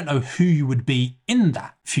because you don't know who you would be in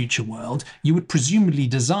that future world, you would presumably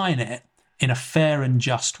design it in a fair and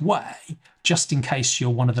just way, just in case you're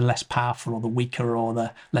one of the less powerful or the weaker or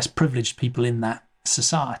the less privileged people in that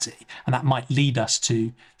society. And that might lead us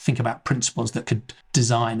to think about principles that could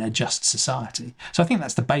design a just society. So I think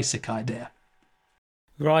that's the basic idea.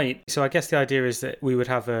 Right. So I guess the idea is that we would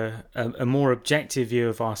have a more objective view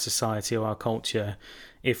of our society or our culture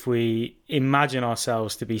if we imagine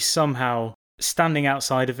ourselves to be somehow standing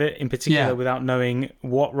outside of it, in particular, without knowing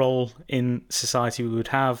what role in society we would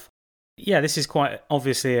have. Yeah, this is quite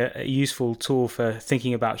obviously a useful tool for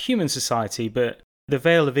thinking about human society, but the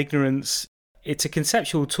veil of ignorance, it's a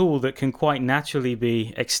conceptual tool that can quite naturally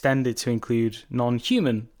be extended to include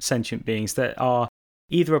non-human sentient beings that are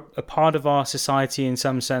either a part of our society in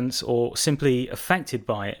some sense or simply affected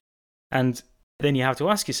by it. And then you have to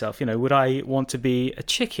ask yourself, would I want to be a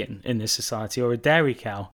chicken in this society or a dairy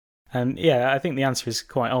cow? And I think the answer is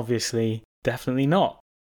quite obviously definitely not.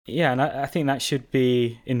 Yeah, and I think that should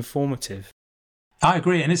be informative. I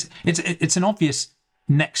agree, and it's an obvious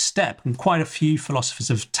next step, and quite a few philosophers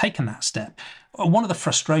have taken that step. One of the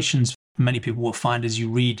frustrations many people will find as you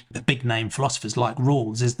read the big name philosophers like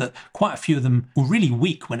Rawls is that quite a few of them were really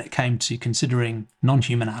weak when it came to considering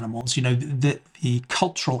non-human animals. The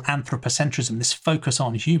cultural anthropocentrism, this focus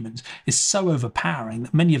on humans, is so overpowering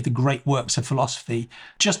that many of the great works of philosophy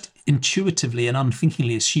just intuitively and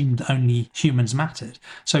unthinkingly assumed only humans mattered.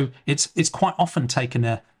 So it's quite often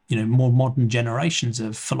taken more modern generations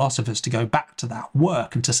of philosophers to go back to that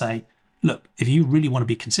work and to say, look, if you really want to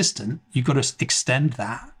be consistent, you've got to extend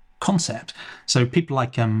that concept. So people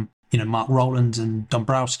like Mark Rowland and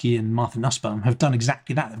Dombrowski and Martha Nussbaum have done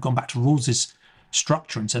exactly that. They've gone back to Rawls's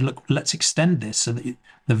structure and said, look, let's extend this so that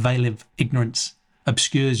the veil of ignorance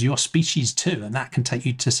obscures your species too, and that can take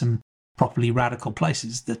you to some properly radical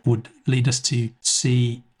places that would lead us to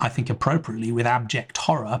see, I think appropriately, with abject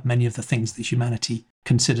horror, many of the things that humanity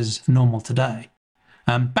considers normal today.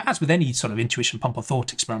 But as with any sort of intuition, pump or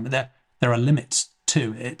thought experiment, there are limits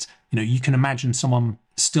to it. You can imagine someone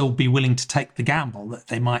still be willing to take the gamble that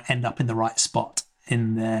they might end up in the right spot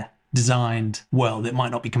in their designed world. It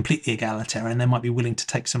might not be completely egalitarian. They might be willing to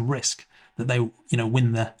take some risk that they,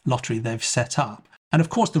 win the lottery they've set up. And of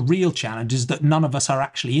course, the real challenge is that none of us are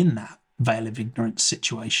actually in that veil of ignorance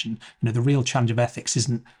situation. The real challenge of ethics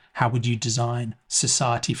isn't how would you design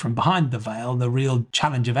society from behind the veil. The real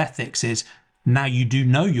challenge of ethics is now you do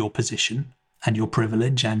know your position and your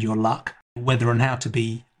privilege and your luck, whether and how to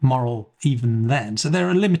be moral even then. So there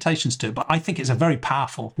are limitations to it, but I think it's a very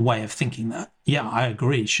powerful way of thinking that, I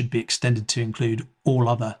agree, should be extended to include all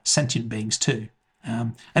other sentient beings too.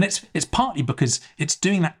 And it's partly because it's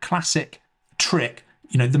doing that classic trick.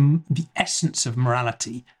 The essence of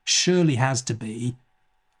morality surely has to be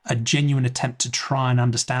a genuine attempt to try and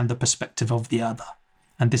understand the perspective of the other.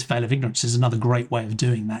 And this veil of ignorance is another great way of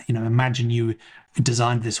doing that. Imagine you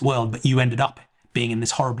designed this world, but you ended up being in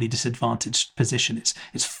this horribly disadvantaged position.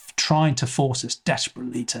 It's trying to force us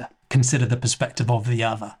desperately to consider the perspective of the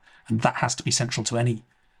other. And that has to be central to any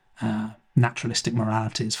naturalistic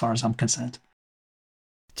morality, as far as I'm concerned.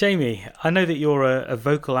 Jamie, I know that you're a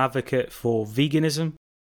vocal advocate for veganism.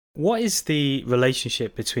 What is the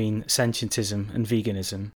relationship between sentientism and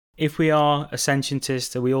veganism? If we are a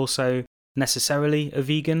sentientist, are we also necessarily a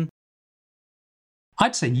vegan?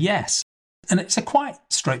 I'd say yes. And it's a quite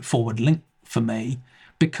straightforward link for me,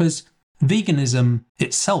 because veganism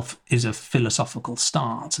itself is a philosophical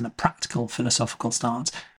stance and a practical philosophical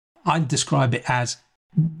stance. I'd describe it as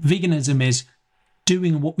veganism is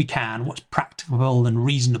doing what we can, what's practicable and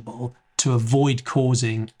reasonable, to avoid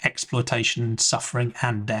causing exploitation, suffering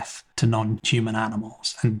and death to non-human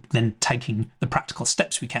animals, and then taking the practical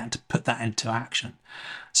steps we can to put that into action.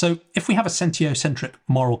 So if we have a sentiocentric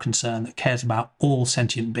moral concern that cares about all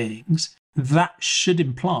sentient beings, that should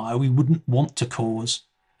imply we wouldn't want to cause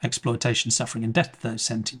exploitation, suffering and death to those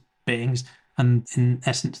sentient beings. And in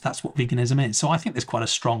essence, that's what veganism is. So I think there's quite a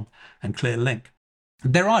strong and clear link.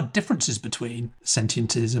 There are differences between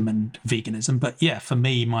sentientism and veganism, but for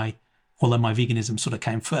me, although my veganism sort of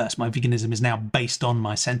came first, my veganism is now based on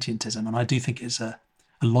my sentientism, and I do think it's a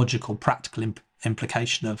logical, practical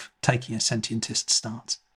implication of taking a sentientist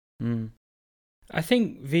stance. I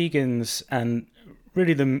think vegans and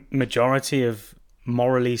really the majority of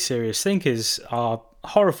morally serious thinkers are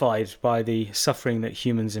horrified by the suffering that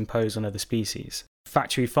humans impose on other species.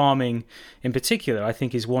 factory farming in particular, I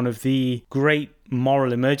think is one of the great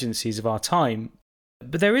moral emergencies of our time.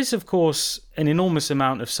 But there is, of course, an enormous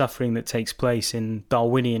amount of suffering that takes place in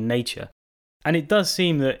Darwinian nature. And it does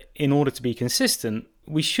seem that in order to be consistent,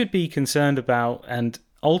 we should be concerned about and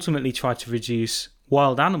ultimately try to reduce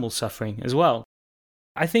wild animal suffering as well.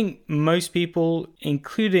 I think most people,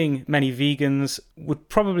 including many vegans, would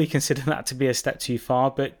probably consider that to be a step too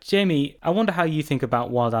far. But Jamie, I wonder how you think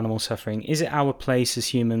about wild animal suffering. Is it our place as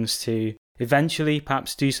humans to eventually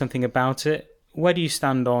perhaps do something about it? Where do you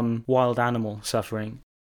stand on wild animal suffering?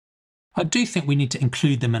 I do think we need to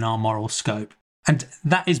include them in our moral scope. And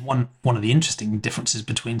that is one of the interesting differences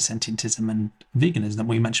between sentientism and veganism that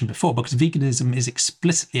we mentioned before, because veganism is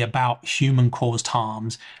explicitly about human-caused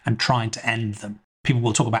harms and trying to end them. People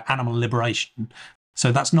will talk about animal liberation.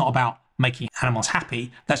 So that's not about making animals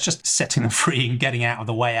happy. That's just setting them free and getting out of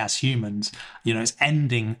the way as humans. It's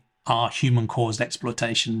ending our human-caused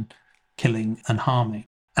exploitation, killing and harming.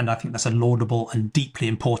 And I think that's a laudable and deeply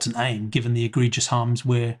important aim, given the egregious harms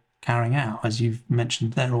we're carrying out, as you've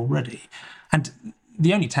mentioned there already. And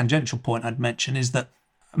the only tangential point I'd mention is that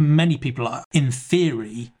many people, in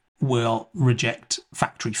theory, will reject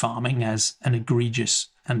factory farming as an egregious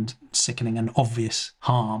and sickening and obvious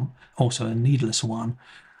harm, also a needless one,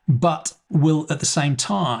 but will at the same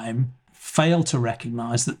time fail to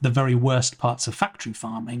recognise that the very worst parts of factory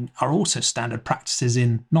farming are also standard practices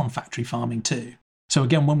in non-factory farming too. So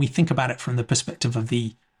again, when we think about it from the perspective of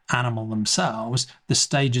the animal themselves, the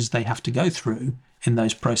stages they have to go through in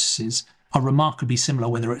those processes are remarkably similar,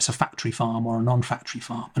 whether it's a factory farm or a non-factory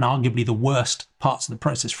farm. And arguably the worst parts of the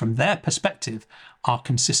process from their perspective are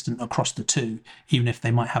consistent across the two, even if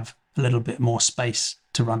they might have a little bit more space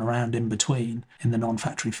to run around in between in the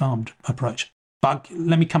non-factory farmed approach. But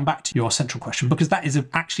let me come back to your central question, because that is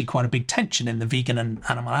actually quite a big tension in the vegan and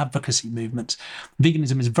animal advocacy movements.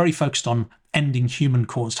 Veganism is very focused on ending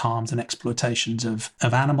human-caused harms and exploitations of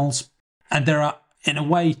animals. And there are, in a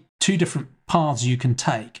way, two different paths you can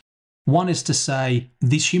take. One is to say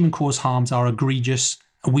these human-caused harms are egregious,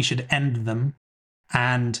 we should end them,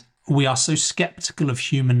 and we are so sceptical of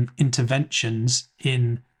human interventions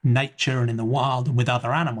in nature and in the wild and with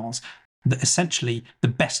other animals that essentially the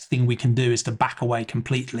best thing we can do is to back away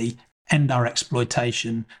completely, end our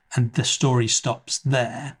exploitation, and the story stops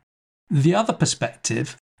there. The other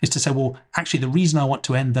perspective is to say, well, actually, the reason I want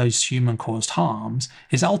to end those human-caused harms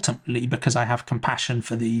is ultimately because I have compassion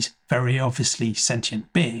for these very obviously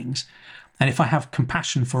sentient beings. And if I have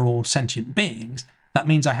compassion for all sentient beings, that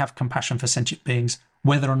means I have compassion for sentient beings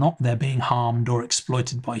whether or not they're being harmed or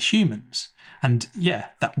exploited by humans. And yeah,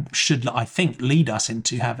 that should, I think, lead us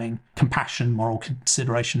into having compassion, moral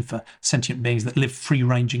consideration for sentient beings that live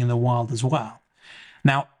free-ranging in the wild as well.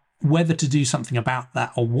 Now, whether to do something about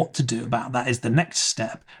that or what to do about that is the next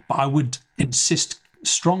step. But I would insist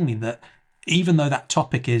strongly that even though that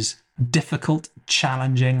topic is difficult,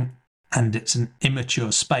 challenging, and it's an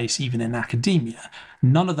immature space, even in academia,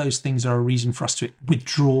 none of those things are a reason for us to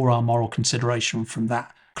withdraw our moral consideration from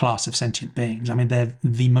that class of sentient beings. I mean, they're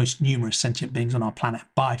the most numerous sentient beings on our planet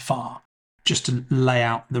by far. Just to lay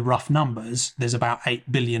out the rough numbers, there's about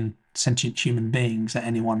 8 billion sentient human beings at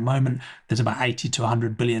any one moment. There's about 80 to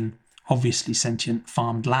 100 billion obviously sentient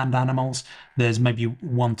farmed land animals. There's maybe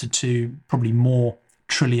 1 to 2, probably more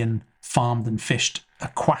trillion farmed and fished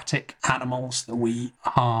aquatic animals that we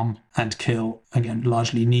harm and kill, again,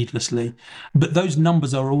 largely needlessly. But those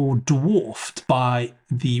numbers are all dwarfed by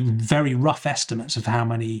the very rough estimates of how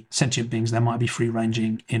many sentient beings there might be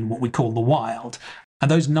free-ranging in what we call the wild. And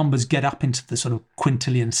those numbers get up into the sort of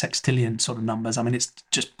quintillion, sextillion sort of numbers. I mean, it's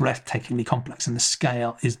just breathtakingly complex and the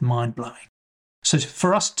scale is mind-blowing. So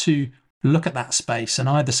for us to look at that space and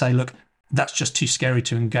either say, look, that's just too scary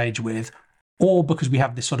to engage with, or because we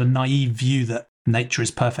have this sort of naive view that nature is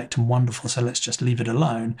perfect and wonderful, so let's just leave it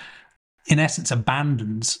alone, in essence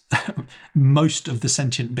abandons most of the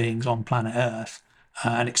sentient beings on planet Earth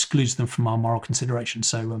and excludes them from our moral consideration.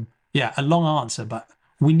 So, yeah, a long answer, but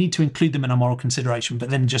we need to include them in our moral consideration, but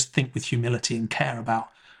then just think with humility and care about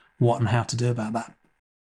what and how to do about that.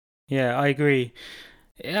 Yeah, I agree.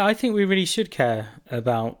 Yeah, I think we really should care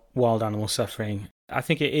about wild animal suffering. I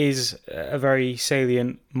think it is a very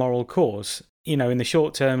salient moral cause. You know, in the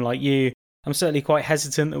short term, like you, I'm certainly quite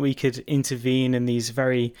hesitant that we could intervene in these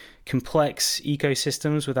very complex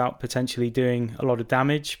ecosystems without potentially doing a lot of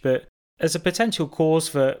damage. But as a potential cause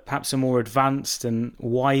for perhaps a more advanced and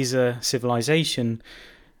wiser civilization,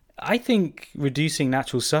 I think reducing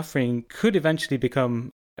natural suffering could eventually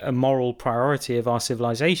become a moral priority of our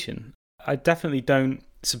civilization. I definitely don't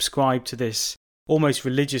subscribe to this almost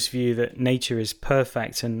religious view that nature is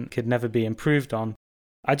perfect and could never be improved on.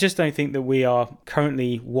 I just don't think that we are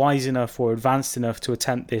currently wise enough or advanced enough to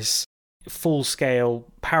attempt this full-scale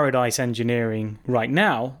paradise engineering right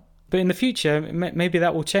now. But in the future, maybe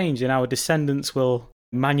that will change and our descendants will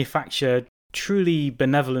manufacture truly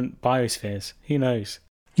benevolent biospheres. Who knows?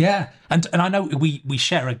 Yeah, and I know we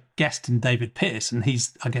share a guest in David Pearce, and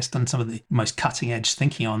he's, I guess, done some of the most cutting-edge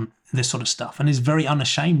thinking on this sort of stuff, and is very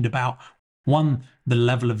unashamed about, one, the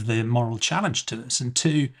level of the moral challenge to us, and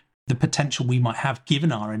two, the potential we might have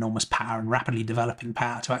given our enormous power and rapidly developing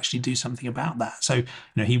power to actually do something about that. So,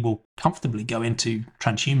 he will comfortably go into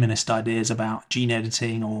transhumanist ideas about gene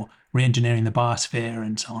editing or re-engineering the biosphere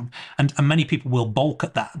and so on. And many people will balk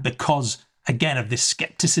at that because, again, of this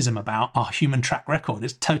skepticism about our human track record.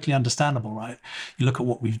 It's totally understandable, right? You look at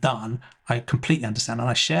what we've done, I completely understand, and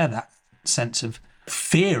I share that sense of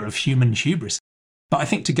fear of human hubris. But I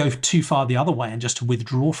think to go too far the other way and just to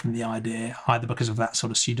withdraw from the idea, either because of that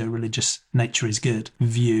sort of pseudo-religious nature is good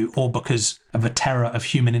view or because of a terror of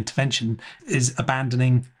human intervention, is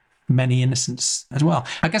abandoning many innocents as well.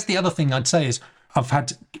 I guess the other thing I'd say is I've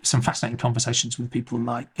had some fascinating conversations with people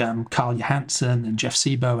like Carl Johansson and Jeff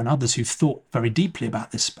Sebo and others who've thought very deeply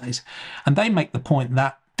about this space. And they make the point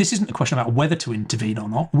that this isn't a question about whether to intervene or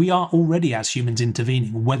not. We are already, as humans,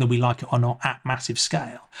 intervening, whether we like it or not, at massive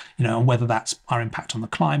scale. And whether that's our impact on the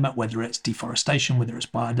climate, whether it's deforestation, whether it's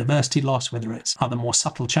biodiversity loss, whether it's other more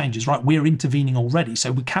subtle changes, right? We're intervening already,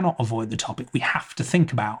 so we cannot avoid the topic. We have to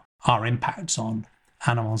think about our impacts on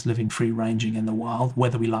animals living free-ranging in the wild,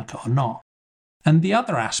 whether we like it or not. And the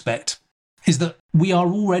other aspect is that we are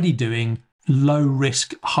already doing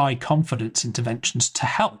low-risk, high-confidence interventions to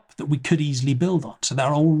help that we could easily build on. So there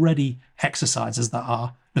are already exercises that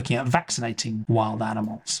are looking at vaccinating wild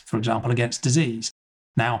animals, for example, against disease.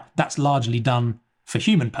 Now, that's largely done for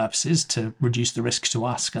human purposes to reduce the risk to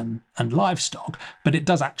us and livestock, but it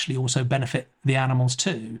does actually also benefit the animals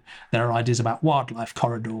too. There are ideas about wildlife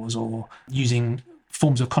corridors or using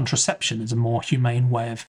forms of contraception as a more humane way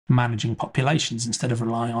of managing populations instead of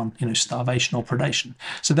relying on starvation or predation.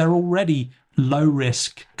 So there are already low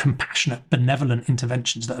risk, compassionate, benevolent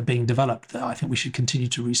interventions that are being developed that I think we should continue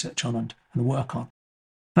to research on and work on.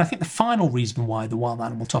 And I think the final reason why the wild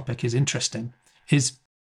animal topic is interesting is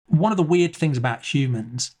one of the weird things about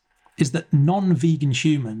humans is that non-vegan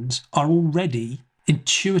humans are already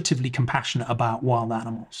intuitively compassionate about wild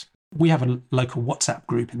animals. We have a local WhatsApp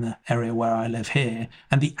group in the area where I live here,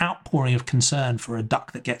 and the outpouring of concern for a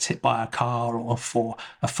duck that gets hit by a car or for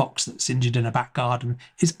a fox that's injured in a back garden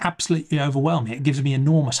is absolutely overwhelming. It gives me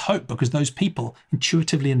enormous hope because those people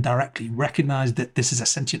intuitively and directly recognise that this is a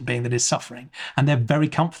sentient being that is suffering, and they're very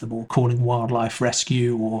comfortable calling wildlife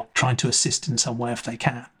rescue or trying to assist in some way if they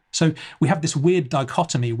can. So we have this weird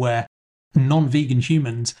dichotomy where non-vegan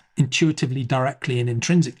humans intuitively, directly and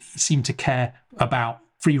intrinsically seem to care about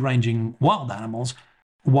free-ranging wild animals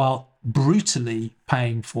while brutally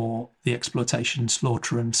paying for the exploitation,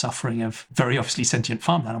 slaughter and suffering of very obviously sentient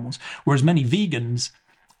farmed animals, whereas many vegans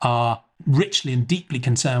are richly and deeply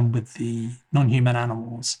concerned with the non-human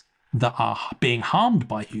animals that are being harmed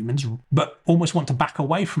by humans, but almost want to back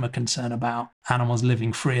away from a concern about animals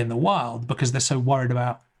living free in the wild because they're so worried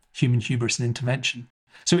about human hubris and intervention.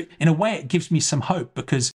 So in a way, it gives me some hope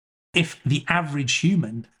because if the average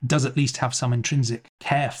human does at least have some intrinsic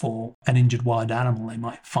care for an injured wild animal they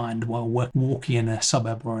might find while walking in a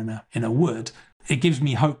suburb or in a wood, it gives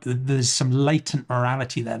me hope that there's some latent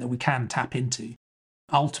morality there that we can tap into.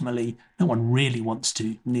 Ultimately, no one really wants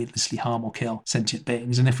to needlessly harm or kill sentient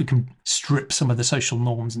beings. And if we can strip some of the social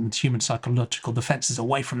norms and human psychological defenses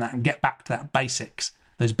away from that and get back to that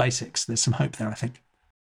those basics, there's some hope there, I think.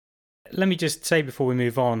 Let me just say before we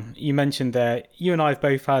move on, you mentioned that you and I have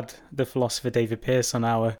both had the philosopher David Pearce on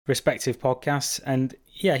our respective podcasts, and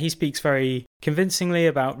yeah, he speaks very convincingly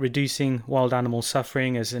about reducing wild animal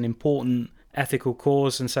suffering as an important ethical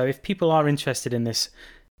cause. And so if people are interested in this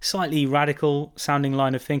slightly radical sounding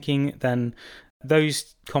line of thinking, then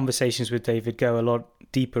those conversations with David go a lot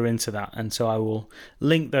deeper into that. And so I will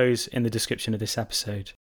link those in the description of this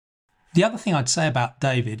episode. The other thing I'd say about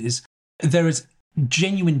David is there is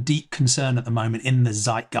genuine deep concern at the moment in the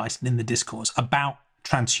zeitgeist and in the discourse about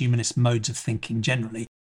transhumanist modes of thinking generally.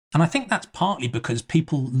 And I think that's partly because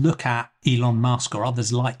people look at Elon Musk or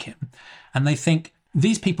others like him and they think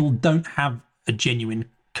these people don't have a genuine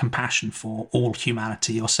compassion for all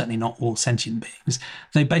humanity or certainly not all sentient beings.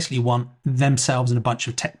 They basically want themselves and a bunch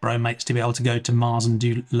of tech bro mates to be able to go to Mars and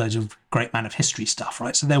do loads of great man of history stuff,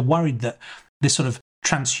 right? So they're worried that this sort of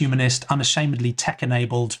transhumanist, unashamedly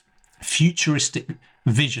tech-enabled futuristic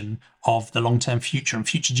vision of the long-term future and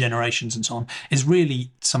future generations and so on is really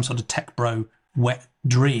some sort of tech bro wet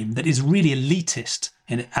dream that is really elitist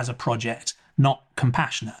as a project, not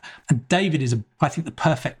compassionate. And David is, I think, the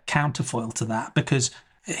perfect counterfoil to that, because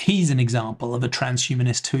he's an example of a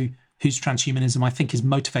transhumanist whose transhumanism, I think, is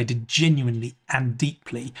motivated genuinely and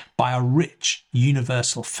deeply by a rich,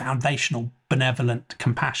 universal, foundational, benevolent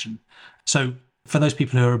compassion. So for those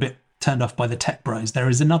people who are a bit turned off by the tech bros, there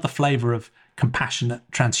is another flavour of compassionate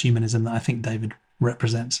transhumanism that I think David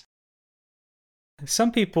represents.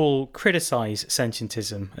 Some people criticise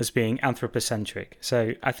sentientism as being anthropocentric.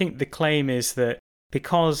 So I think the claim is that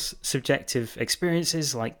because subjective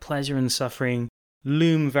experiences like pleasure and suffering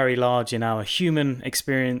loom very large in our human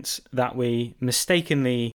experience, that we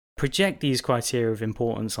mistakenly project these criteria of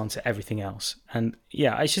importance onto everything else. And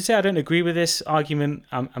yeah, I should say I don't agree with this argument.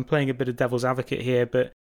 I'm playing a bit of devil's advocate here,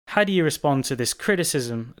 but how do you respond to this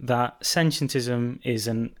criticism that sentientism is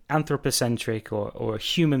an anthropocentric or a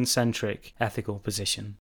human-centric ethical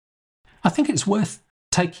position? I think it's worth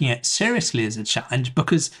taking it seriously as a challenge,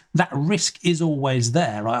 because that risk is always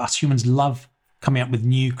there, right? Us humans love coming up with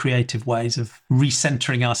new creative ways of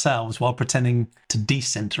recentering ourselves while pretending to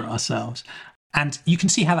decenter ourselves. And you can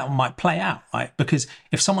see how that one might play out, right? Because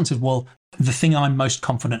if someone says, well, the thing I'm most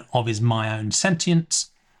confident of is my own sentience,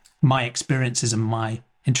 my experiences and my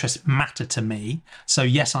interests matter to me. So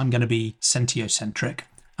yes, I'm going to be sentiocentric.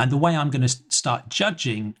 And the way I'm going to start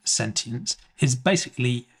judging sentience is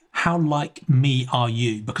basically, how like me are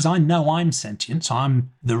you? Because I know I'm sentient, so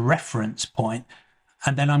I'm the reference point.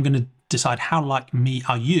 And then I'm going to decide how like me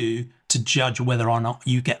are you to judge whether or not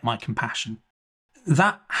you get my compassion.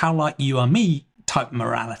 That how like you are me type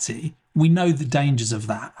morality, we know the dangers of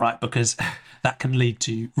that, right? Because that can lead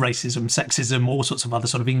to racism, sexism, all sorts of other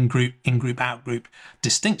sort of in-group, out-group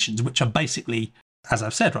distinctions, which are basically, as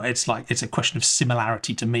I've said, right, it's a question of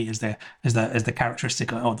similarity to me as the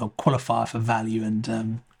characteristic or the qualifier for value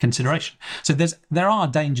and consideration. So there are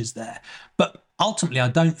dangers there, but ultimately I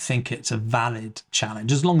don't think it's a valid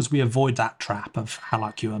challenge as long as we avoid that trap of how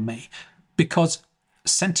like you and me, because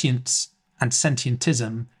sentience and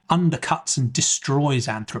sentientism undercuts and destroys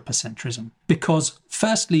anthropocentrism. Because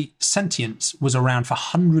firstly, sentience was around for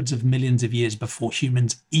hundreds of millions of years before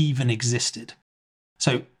humans even existed.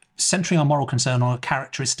 So centering our moral concern on a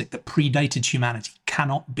characteristic that predated humanity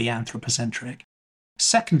cannot be anthropocentric.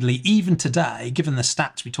 Secondly, even today, given the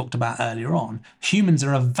stats we talked about earlier on, humans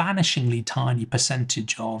are a vanishingly tiny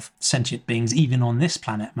percentage of sentient beings, even on this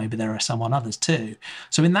planet. Maybe there are some on others too.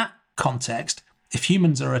 So in that context, if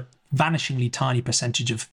humans are a vanishingly tiny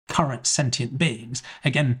percentage of current sentient beings,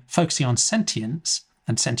 again, focusing on sentience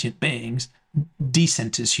and sentient beings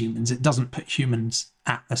decenters humans. It doesn't put humans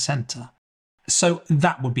at the centre. So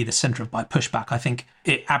that would be the centre of my pushback. I think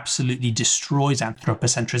it absolutely destroys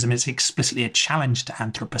anthropocentrism. It's explicitly a challenge to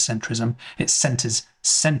anthropocentrism. It centres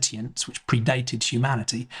sentience, which predated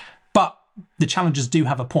humanity. But the challengers do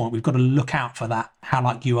have a point. We've got to look out for that how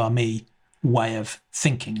like you are me way of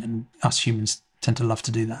thinking, and us humans tend to love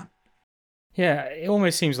to do that. Yeah, it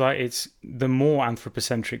almost seems like it's the more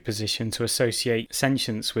anthropocentric position to associate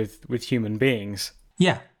sentience with human beings.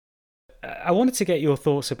 Yeah. I wanted to get your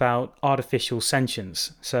thoughts about artificial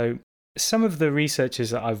sentience. So some of the researchers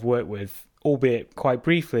that I've worked with, albeit quite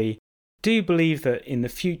briefly, do believe that in the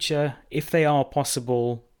future, if they are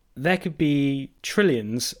possible, there could be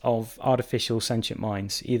trillions of artificial sentient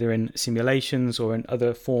minds, either in simulations or in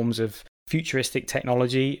other forms of futuristic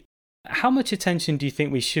technology. How much attention do you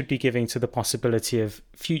think we should be giving to the possibility of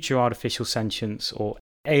future artificial sentience or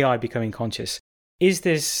AI becoming conscious? Is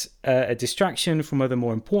this a distraction from other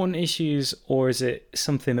more important issues, or is it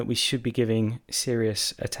something that we should be giving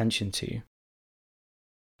serious attention to?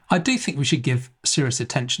 I do think we should give serious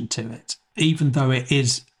attention to it, even though it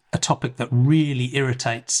is a topic that really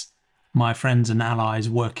irritates my friends and allies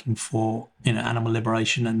working for, animal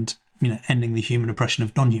liberation and, ending the human oppression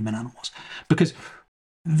of non-human animals. Because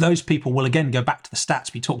those people will again go back to the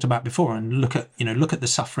stats we talked about before and look at the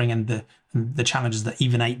suffering and the challenges that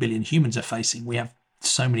even 8 billion humans are facing. We have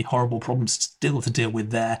so many horrible problems still to deal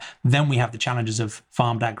with there. Then we have the challenges of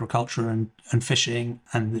farmed agriculture and fishing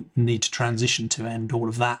and the need to transition to end all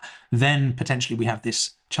of that. Then potentially we have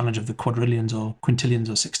this challenge of the quadrillions or quintillions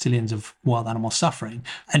or sextillions of wild animal suffering.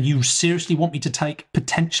 And you seriously want me to take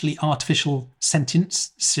potentially artificial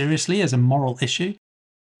sentience seriously as a moral issue?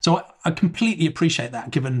 So I completely appreciate that,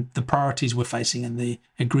 given the priorities we're facing and the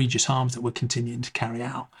egregious harms that we're continuing to carry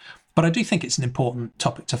out. But I do think it's an important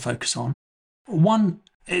topic to focus on. One,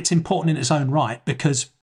 it's important in its own right because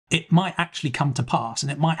it might actually come to pass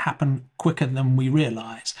and it might happen quicker than we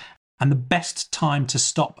realise. And the best time to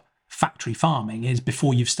stop factory farming is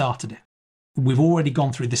before you've started it. We've already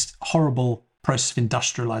gone through this horrible process of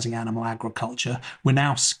industrialising animal agriculture. We're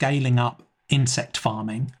now scaling up insect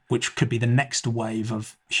farming, which could be the next wave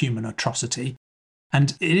of human atrocity.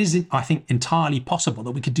 And it is, I think, entirely possible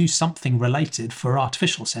that we could do something related for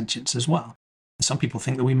artificial sentience as well. Some people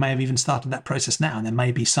think that we may have even started that process now, and there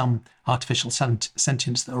may be some artificial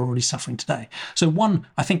sentience that are already suffering today. So one,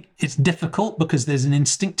 I think it's difficult because there's an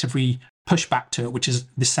instinctive pushback to it, which is,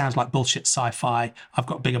 this sounds like bullshit sci-fi, I've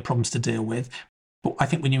got bigger problems to deal with. But I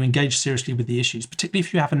think when you engage seriously with the issues, particularly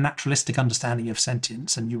if you have a naturalistic understanding of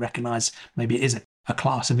sentience and you recognise maybe it is a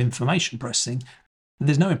class of information processing,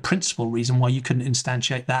 there's no in principle reason why you couldn't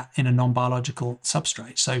instantiate that in a non-biological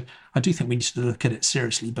substrate. So I do think we need to look at it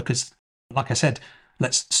seriously because, like I said,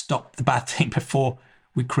 let's stop the bad thing before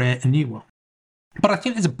we create a new one. But I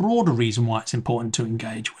think there's a broader reason why it's important to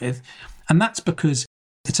engage with, and that's because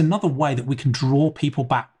it's another way that we can draw people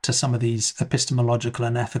back to some of these epistemological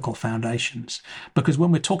and ethical foundations. Because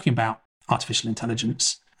when we're talking about artificial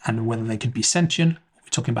intelligence and whether they could be sentient, we're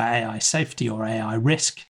talking about AI safety or AI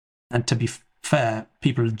risk, and to be fair,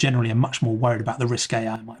 people generally are much more worried about the risk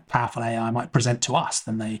powerful AI might present to us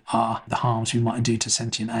than they are the harms we might do to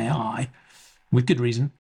sentient AI, with good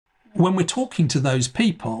reason. When we're talking to those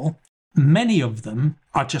people, many of them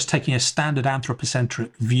are just taking a standard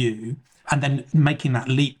anthropocentric view and then making that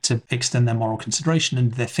leap to extend their moral consideration,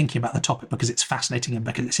 and they're thinking about the topic because it's fascinating and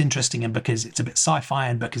because it's interesting and because it's a bit sci-fi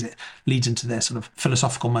and because it leads into their sort of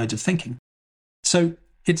philosophical modes of thinking. So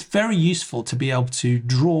it's very useful to be able to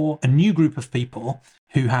draw a new group of people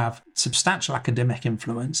who have substantial academic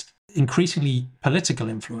influence, increasingly political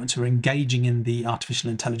influence, who are engaging in the artificial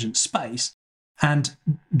intelligence space, and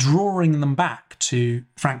drawing them back to,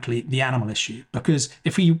 frankly, the animal issue. Because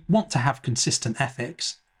if we want to have consistent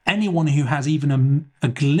ethics, anyone who has even a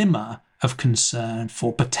glimmer of concern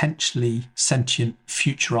for potentially sentient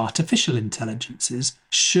future artificial intelligences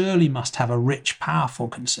surely must have a rich, powerful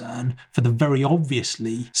concern for the very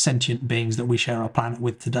obviously sentient beings that we share our planet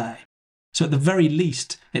with today. So at the very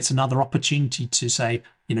least, it's another opportunity to say,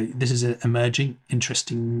 this is an emerging,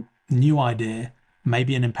 interesting new idea,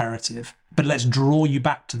 maybe an imperative, but let's draw you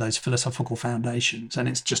back to those philosophical foundations. And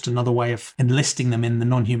it's just another way of enlisting them in the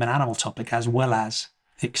non-human animal topic, as well as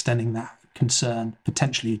extending that concern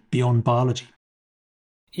potentially beyond biology.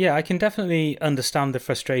 Yeah, I can definitely understand the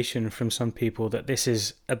frustration from some people that this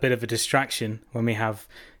is a bit of a distraction when we have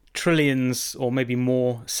trillions or maybe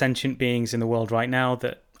more sentient beings in the world right now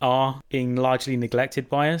that are being largely neglected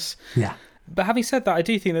by us. Yeah. But having said that, I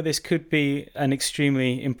do think that this could be an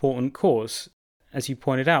extremely important cause. As you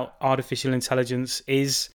pointed out, artificial intelligence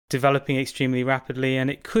is developing extremely rapidly,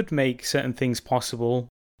 and it could make certain things possible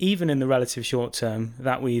even in the relative short term,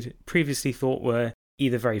 that we'd previously thought were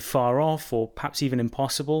either very far off or perhaps even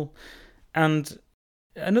impossible. And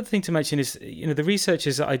another thing to mention is, the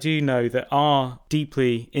researchers that I do know that are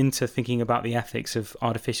deeply into thinking about the ethics of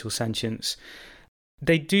artificial sentience,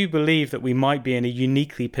 they do believe that we might be in a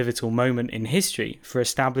uniquely pivotal moment in history for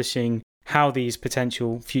establishing how these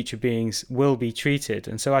potential future beings will be treated.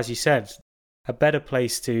 And so, as you said, a better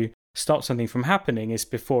place to stop something from happening is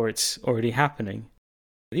before it's already happening.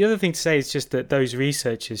 The other thing to say is just that those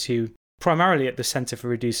researchers who primarily at the Centre for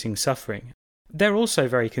Reducing Suffering, they're also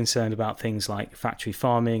very concerned about things like factory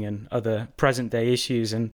farming and other present-day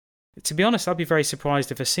issues. And to be honest, I'd be very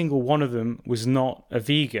surprised if a single one of them was not a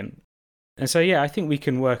vegan. And so, I think we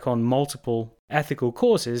can work on multiple ethical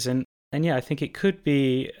causes. And I think it could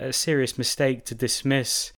be a serious mistake to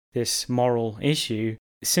dismiss this moral issue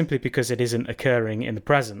simply because it isn't occurring in the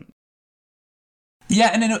present.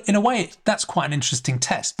 Yeah, and in a way, that's quite an interesting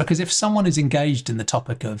test, because if someone is engaged in the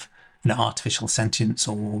topic of artificial sentience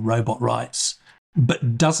or robot rights,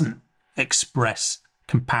 but doesn't express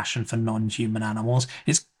compassion for non-human animals,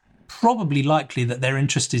 it's probably likely that their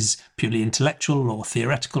interest is purely intellectual or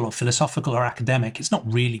theoretical or philosophical or academic. It's not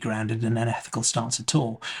really grounded in an ethical stance at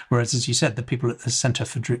all. Whereas, as you said, the people at the Centre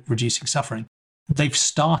for Reducing Suffering, they've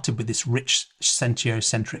started with this rich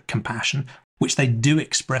sentiocentric compassion, which they do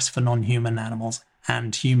express for non-human animals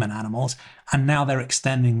and human animals, and now they're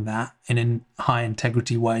extending that in a high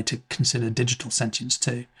integrity way to consider digital sentience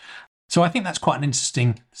too. So I think that's quite an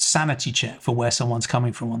interesting sanity check for where someone's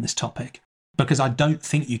coming from on this topic, because I don't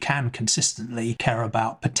think you can consistently care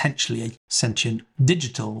about potentially sentient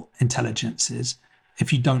digital intelligences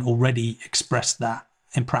if you don't already express that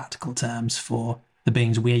in practical terms for the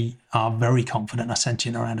beings we are very confident are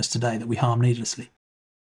sentient around us today that we harm needlessly.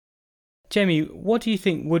 Jamie, what do you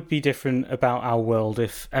think would be different about our world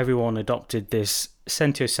if everyone adopted this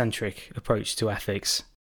sentiocentric approach to ethics?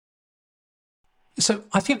 So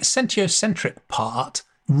I think the sentiocentric part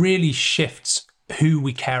really shifts who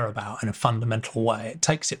we care about in a fundamental way. It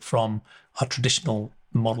takes it from our traditional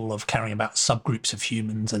model of caring about subgroups of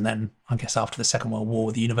humans, and then I guess after the Second World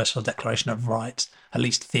War, the Universal Declaration of Rights, at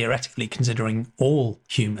least theoretically considering all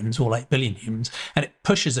humans, all 8 billion humans, and it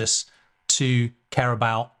pushes us to care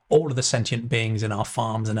about all of the sentient beings in our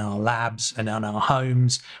farms and our labs and in our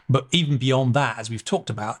homes, but even beyond that, as we've talked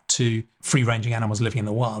about, to free-ranging animals living in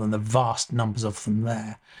the wild and the vast numbers of them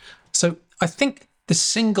there. So I think the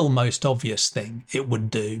single most obvious thing it would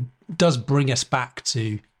do does bring us back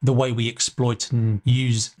to the way we exploit and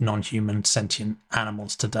use non-human sentient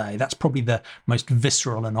animals today. That's probably the most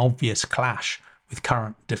visceral and obvious clash with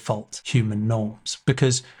current default human norms,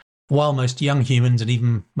 because while most young humans and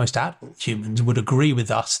even most adult humans would agree with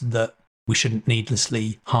us that we shouldn't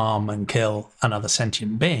needlessly harm and kill another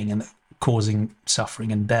sentient being, and that causing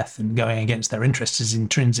suffering and death and going against their interests is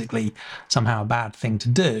intrinsically somehow a bad thing to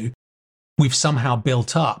do, we've somehow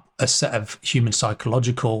built up a set of human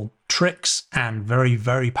psychological tricks and very,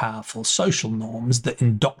 very powerful social norms that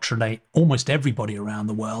indoctrinate almost everybody around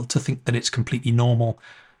the world to think that it's completely normal,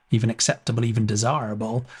 even acceptable, even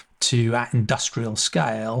desirable to, at industrial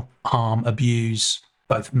scale, harm, abuse,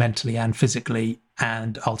 both mentally and physically,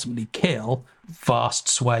 and ultimately kill vast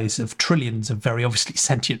swathes of trillions of very obviously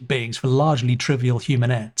sentient beings for largely trivial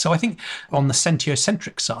human ends. So I think on the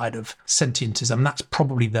sentiocentric side of sentientism, that's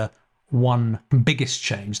probably the one biggest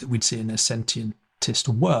change that we'd see in a sentientist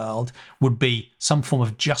world, would be some form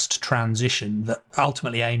of just transition that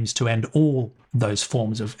ultimately aims to end all those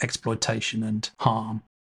forms of exploitation and harm.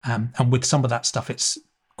 And with some of that stuff, it's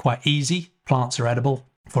quite easy. Plants are edible,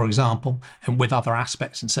 for example, and with other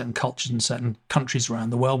aspects in certain cultures and certain countries around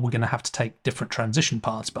the world, we're going to have to take different transition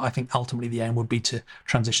paths. But I think ultimately the aim would be to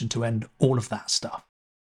transition to end all of that stuff.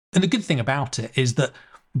 And the good thing about it is that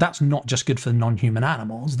that's not just good for non-human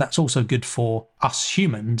animals, that's also good for us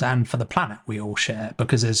humans and for the planet we all share,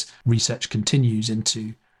 because as research continues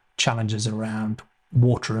into challenges around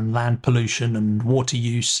water and land pollution and water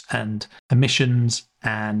use and emissions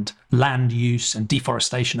and land use and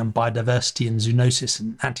deforestation and biodiversity and zoonosis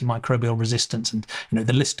and antimicrobial resistance, and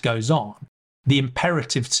the list goes on, the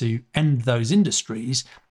imperative to end those industries,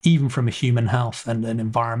 even from a human health and an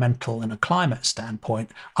environmental and a climate standpoint,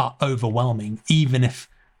 are overwhelming, even if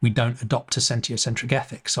we don't adopt a sentiocentric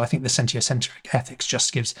ethics. So I think the sentiocentric ethics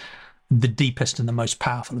just gives the deepest and the most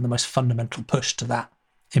powerful and the most fundamental push to that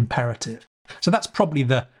imperative. So that's probably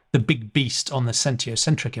the big beast on the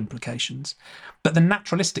sentiocentric implications. But the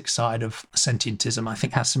naturalistic side of sentientism, I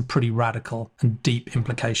think, has some pretty radical and deep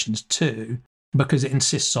implications too, because it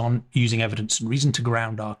insists on using evidence and reason to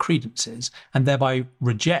ground our credences, and thereby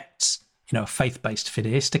rejects, a faith-based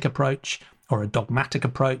fideistic approach or a dogmatic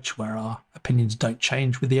approach where our opinions don't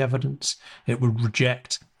change with the evidence. It would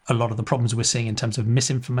reject a lot of the problems we're seeing in terms of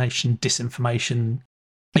misinformation, disinformation.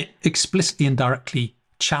 It explicitly and directly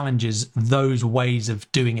challenges those ways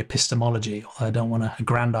of doing epistemology. I don't want to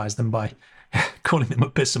aggrandize them by calling them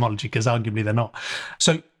epistemology, because arguably they're not.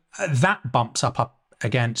 So that bumps up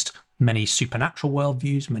against many supernatural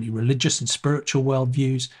worldviews, many religious and spiritual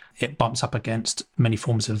worldviews. It bumps up against many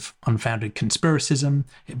forms of unfounded conspiracism.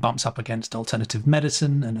 It bumps up against alternative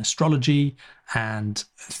medicine and astrology and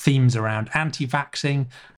themes around anti-vaxxing.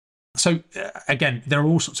 So again, there are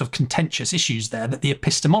all sorts of contentious issues there that the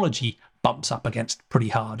epistemology bumps up against pretty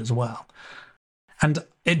hard as well. And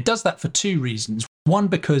it does that for two reasons. One,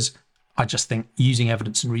 because I just think using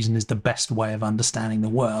evidence and reason is the best way of understanding the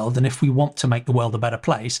world. And if we want to make the world a better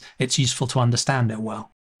place, it's useful to understand it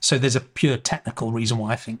well. So there's a pure technical reason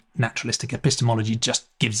why I think naturalistic epistemology just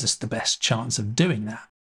gives us the best chance of doing that.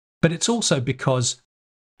 But it's also because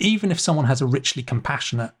even if someone has a richly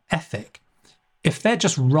compassionate ethic, if they're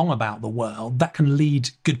just wrong about the world, that can lead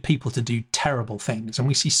good people to do terrible things. And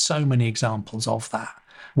we see so many examples of that,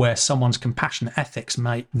 where someone's compassionate ethics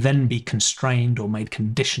may then be constrained or made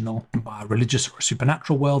conditional by a religious or a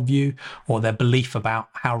supernatural worldview, or their belief about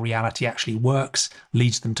how reality actually works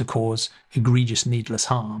leads them to cause egregious, needless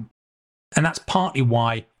harm. And that's partly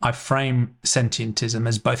why I frame sentientism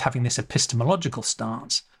as both having this epistemological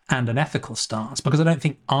stance and an ethical stance, because I don't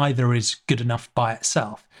think either is good enough by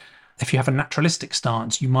itself. If you have a naturalistic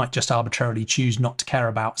stance, you might just arbitrarily choose not to care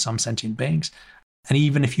about some sentient beings. And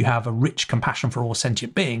even if you have a rich compassion for all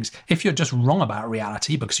sentient beings, if you're just wrong about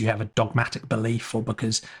reality because you have a dogmatic belief, or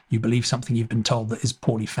because you believe something you've been told that is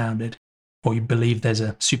poorly founded, or you believe there's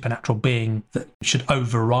a supernatural being that should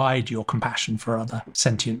override your compassion for other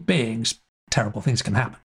sentient beings, terrible things can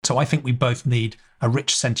happen. So I think we both need a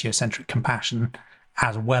rich sentiocentric compassion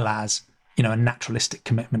as well as a naturalistic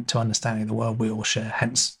commitment to understanding the world we all share,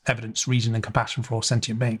 hence evidence, reason and compassion for all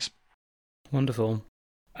sentient beings. Wonderful.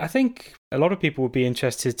 I think a lot of people would be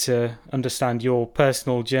interested to understand your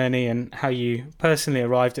personal journey and how you personally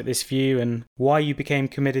arrived at this view and why you became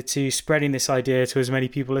committed to spreading this idea to as many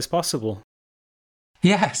people as possible.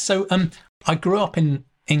 Yeah, so I grew up in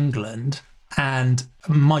England, and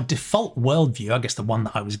my default worldview, I guess the one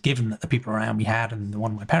that I was given that the people around me had and the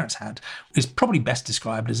one my parents had, is probably best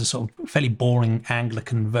described as a sort of fairly boring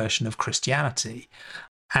Anglican version of Christianity.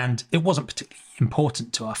 And it wasn't particularly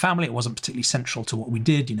important to our family. It wasn't particularly central to what we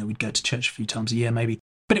did. We'd go to church a few times a year, maybe.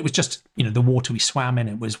 But it was just, the water we swam in.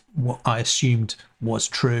 It was what I assumed was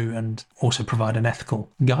true and also provide an ethical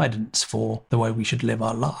guidance for the way we should live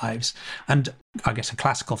our lives. And I guess a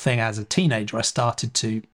classical thing as a teenager, I started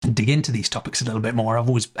to dig into these topics a little bit more. I've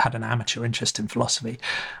always had an amateur interest in philosophy.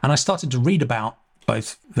 And I started to read about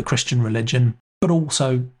both the Christian religion, but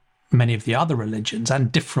also many of the other religions and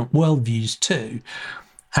different worldviews too.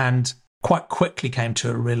 And quite quickly came to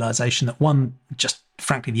a realization that one, just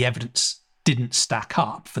frankly, the evidence didn't stack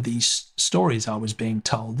up for these stories I was being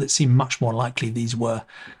told. It seemed much more likely these were,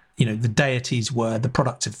 the deities were the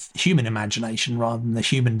product of human imagination rather than the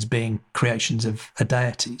humans being creations of a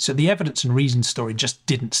deity. So the evidence and reason story just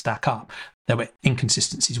didn't stack up. There were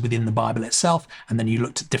inconsistencies within the Bible itself, and then you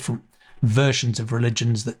looked at different versions of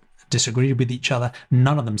religions that disagreed with each other.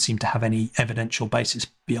 None of them seemed to have any evidential basis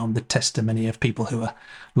beyond the testimony of people who are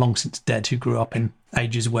long since dead, who grew up in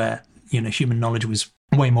ages where, human knowledge was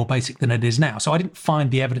way more basic than it is now. So I didn't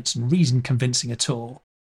find the evidence and reason convincing at all.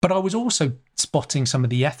 But I was also spotting some of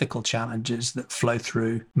the ethical challenges that flow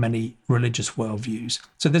through many religious worldviews.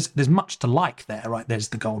 So there's much to like there, right? There's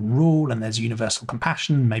the golden rule, and there's universal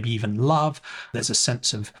compassion, maybe even love. There's a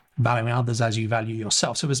sense of valuing others as you value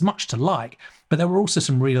yourself. So there's much to like, but there were also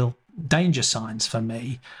some real danger signs for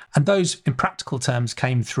me. And those, in practical terms,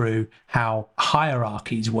 came through how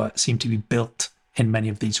hierarchies seem to be built in many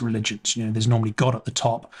of these religions. There's normally God at the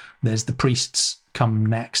top, there's the priests come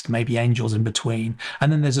next, maybe angels in between,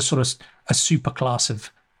 and then there's a sort of a superclass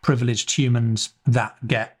of privileged humans that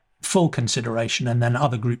get full consideration, and then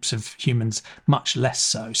other groups of humans much less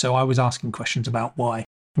so. So I was asking questions about why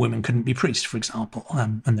women couldn't be priests, for example,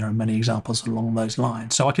 and there are many examples along those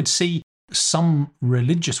lines. So I could see some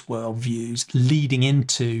religious worldviews leading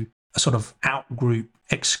into a sort of outgroup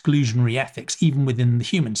exclusionary ethics, even within the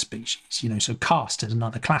human species. So caste is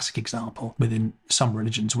another classic example within some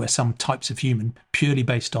religions where some types of human, purely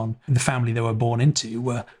based on the family they were born into,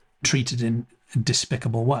 were treated in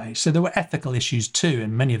despicable ways. So there were ethical issues too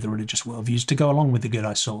in many of the religious worldviews to go along with the good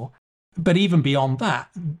I saw. But even beyond that,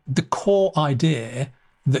 the core idea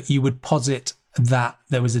that you would posit that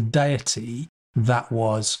there was a deity that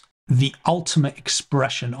was the ultimate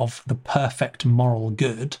expression of the perfect moral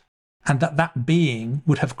good, and that being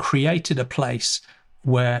would have created a place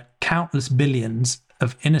where countless billions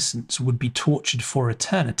of innocents would be tortured for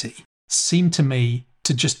eternity, seemed to me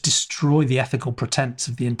to just destroy the ethical pretense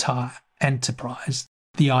of the entire enterprise.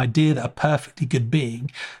 The idea that a perfectly good being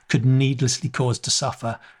could needlessly cause to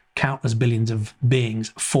suffer countless billions of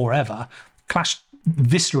beings forever clashed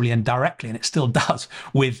viscerally and directly, and it still does,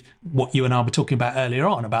 with what you and I were talking about earlier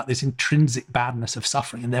on, about this intrinsic badness of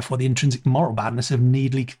suffering and therefore the intrinsic moral badness of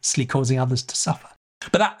needlessly causing others to suffer.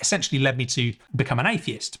 But that essentially led me to become an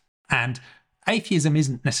atheist. And atheism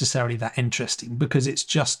isn't necessarily that interesting because it's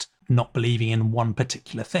just not believing in one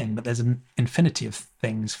particular thing, but there's an infinity of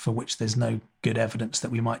things for which there's no good evidence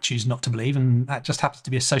that we might choose not to believe, and that just happens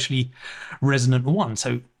to be a socially resonant one.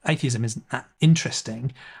 So atheism isn't that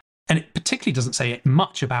interesting. And it particularly doesn't say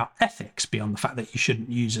much about ethics beyond the fact that you shouldn't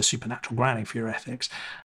use a supernatural grounding for your ethics.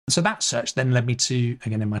 So that search then led me to,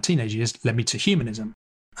 again in my teenage years, led me to humanism.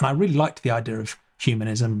 And I really liked the idea of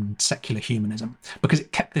humanism and secular humanism because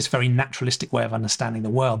it kept this very naturalistic way of understanding the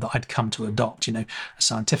world that I'd come to adopt, a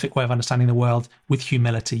scientific way of understanding the world with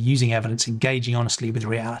humility, using evidence, engaging honestly with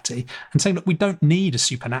reality, and saying, look, we don't need a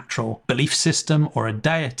supernatural belief system or a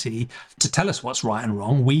deity to tell us what's right and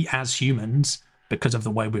wrong. We as humans, because of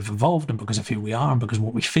the way we've evolved and because of who we are and because of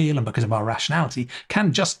what we feel and because of our rationality,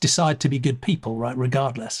 can just decide to be good people, right,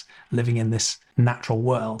 regardless, living in this natural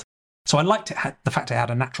world. So I liked the fact it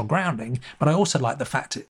had a natural grounding, but I also liked the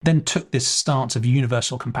fact it then took this stance of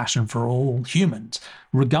universal compassion for all humans,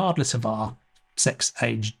 regardless of our sex,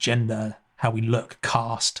 age, gender, how we look,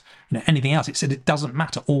 caste, anything else. It said it doesn't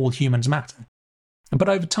matter, all humans matter. But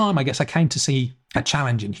over time, I guess I came to see a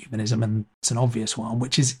challenge in humanism, and it's an obvious one,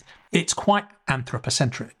 which is it's quite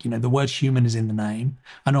anthropocentric. The word human is in the name.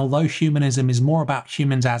 And although humanism is more about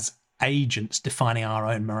humans as agents defining our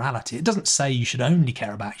own morality, it doesn't say you should only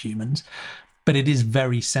care about humans, but it is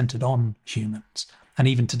very centered on humans. And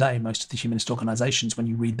even today, most of the humanist organizations, when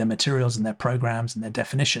you read their materials and their programs and their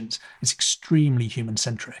definitions, it's extremely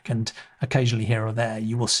human-centric. And occasionally here or there,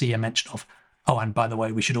 you will see a mention of, oh, and by the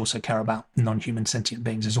way, we should also care about non-human sentient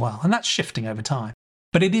beings as well. And that's shifting over time.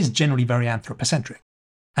 But it is generally very anthropocentric.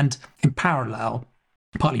 And in parallel,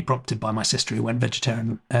 partly prompted by my sister who went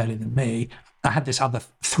vegetarian earlier than me, I had this other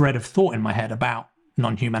thread of thought in my head about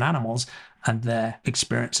non-human animals and their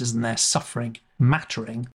experiences and their suffering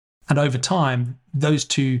mattering. And over time, those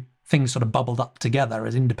two things sort of bubbled up together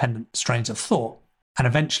as independent strains of thought. And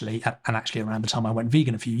eventually, and actually around the time I went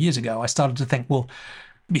vegan a few years ago, I started to think, well,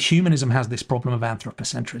 humanism has this problem of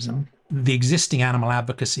anthropocentrism. The existing animal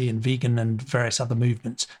advocacy and vegan and various other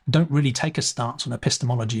movements don't really take a stance on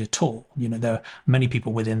epistemology at all. There are many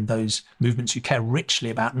people within those movements who care richly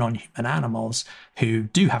about non-human animals, who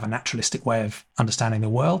do have a naturalistic way of understanding the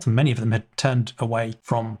world. And many of them had turned away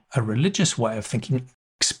from a religious way of thinking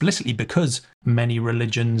explicitly because many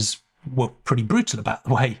religions were pretty brutal about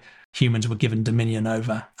the way humans were given dominion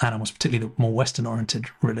over animals, particularly the more Western-oriented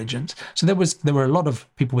religions. So there were a lot of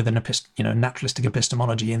people with an naturalistic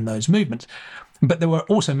epistemology in those movements, but there were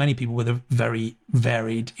also many people with a very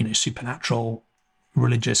varied, supernatural,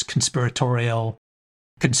 religious, conspiratorial,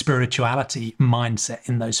 conspirituality mindset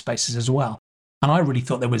in those spaces as well. And I really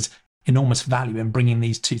thought there was enormous value in bringing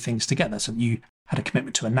these two things together. So you had a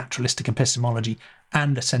commitment to a naturalistic epistemology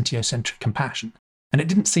and a sentiocentric compassion. And it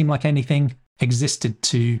didn't seem like anything existed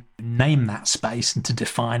to name that space and to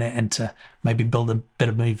define it and to maybe build a bit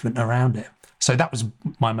of movement around it. So that was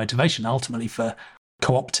my motivation ultimately for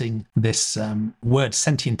co-opting this word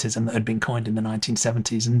sentientism that had been coined in the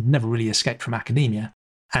 1970s and never really escaped from academia,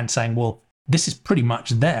 and saying, well, this is pretty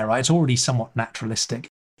much there, right? It's already somewhat naturalistic.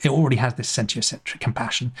 It already has this sentiocentric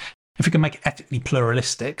compassion. If we can make it ethically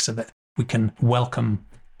pluralistic so that we can welcome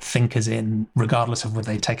thinkers in, regardless of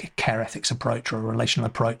whether they take a care ethics approach or a relational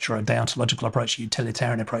approach or a deontological approach, a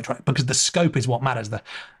utilitarian approach, right? Because the scope is what matters. The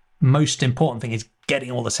most important thing is getting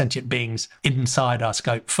all the sentient beings inside our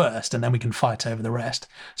scope first, and then we can fight over the rest.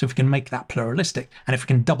 So if we can make that pluralistic, and if we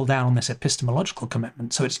can double down on this epistemological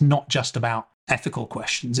commitment, so it's not just about ethical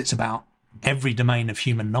questions, it's about every domain of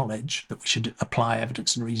human knowledge, that we should apply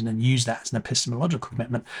evidence and reason and use that as an epistemological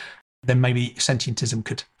commitment, then maybe sentientism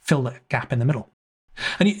could fill that gap in the middle.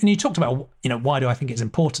 And you talked about, why do I think it's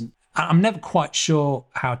important? I'm never quite sure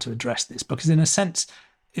how to address this because, in a sense,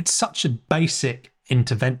 it's such a basic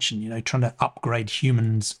intervention, trying to upgrade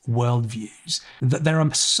humans' worldviews, that there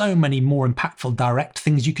are so many more impactful direct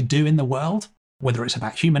things you could do in the world, whether it's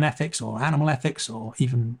about human ethics or animal ethics or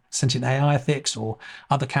even sentient AI ethics or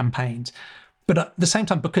other campaigns. But at the same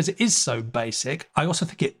time, because it is so basic, I also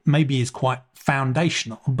think it maybe is quite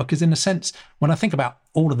foundational because, in a sense, when I think about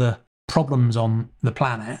all of the problems on the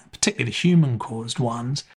planet, particularly the human-caused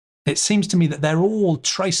ones, it seems to me that they're all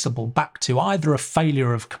traceable back to either a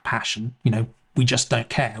failure of compassion, we just don't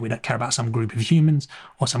care. We don't care about some group of humans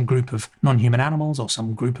or some group of non-human animals or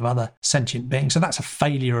some group of other sentient beings. So that's a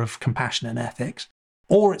failure of compassion and ethics.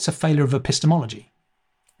 Or it's a failure of epistemology,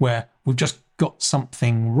 where we've just got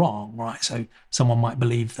something wrong, right? So someone might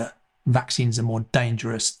believe that vaccines are more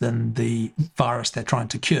dangerous than the virus they're trying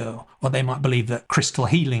to cure, or they might believe that crystal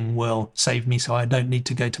healing will save me so I don't need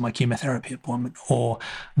to go to my chemotherapy appointment, or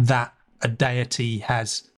that a deity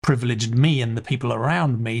has privileged me and the people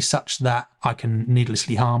around me such that I can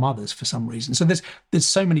needlessly harm others for some reason. So there's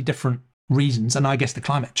so many different reasons, and I guess the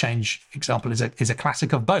climate change example is a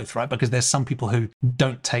classic of both, right? Because there's some people who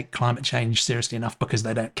don't take climate change seriously enough because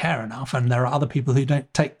they don't care enough, and there are other people who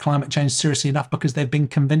don't take climate change seriously enough because they've been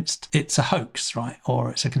convinced it's a hoax, right?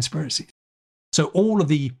 Or it's a conspiracy. So all of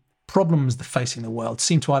the problems that are facing the world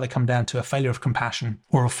seem to either come down to a failure of compassion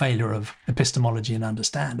or a failure of epistemology and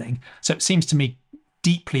understanding. So it seems to me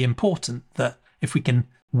deeply important that if we can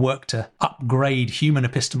work to upgrade human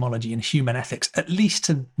epistemology and human ethics, at least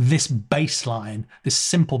to this baseline, this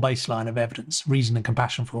simple baseline of evidence, reason and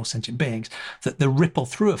compassion for all sentient beings, that the ripple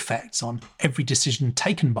through effects on every decision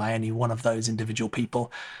taken by any one of those individual people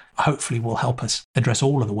hopefully will help us address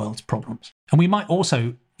all of the world's problems. And we might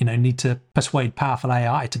also, need to persuade powerful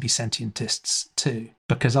AI to be sentientists too,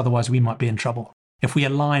 because otherwise we might be in trouble. If we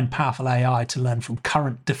align powerful AI to learn from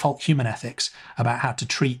current default human ethics about how to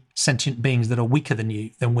treat sentient beings that are weaker than you,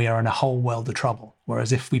 then we are in a whole world of trouble.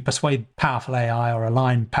 Whereas if we persuade powerful AI or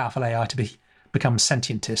align powerful AI to become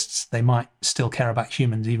sentientists, they might still care about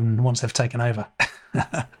humans even once they've taken over.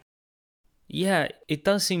 Yeah, it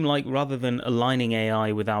does seem like rather than aligning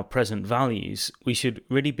AI with our present values, we should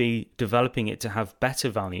really be developing it to have better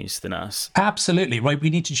values than us. Absolutely, right? We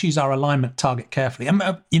need to choose our alignment target carefully. And,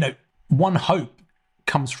 one hope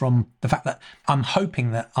comes from the fact that I'm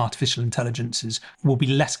hoping that artificial intelligences will be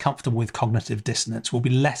less comfortable with cognitive dissonance, will be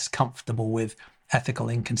less comfortable with ethical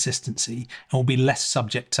inconsistency, and will be less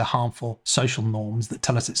subject to harmful social norms that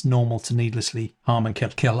tell us it's normal to needlessly harm and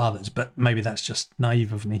kill others. But maybe that's just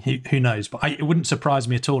naive of me. Who knows? But it wouldn't surprise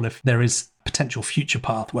me at all if there is a potential future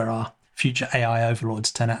path where our future AI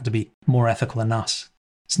overlords turn out to be more ethical than us.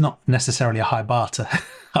 It's not necessarily a high bar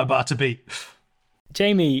to beat.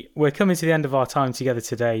 Jamie, we're coming to the end of our time together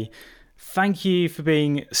today. Thank you for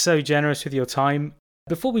being so generous with your time.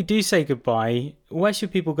 Before we do say goodbye, where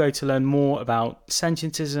should people go to learn more about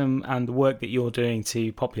Sentientism and the work that you're doing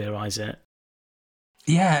to popularise it?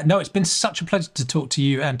 Yeah, no, it's been such a pleasure to talk to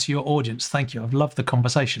you and to your audience. Thank you. I've loved the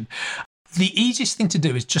conversation. The easiest thing to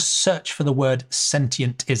do is just search for the word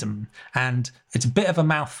Sentientism. And it's a bit of a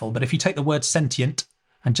mouthful, but if you take the word sentient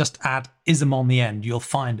and just add ism on the end, you'll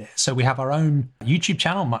find it. So we have our own YouTube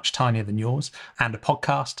channel, much tinier than yours, and a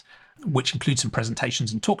podcast, which includes some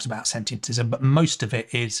presentations and talks about sentientism, but most of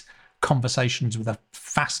it is conversations with a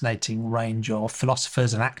fascinating range of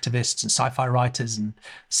philosophers and activists and sci-fi writers and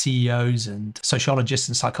CEOs and sociologists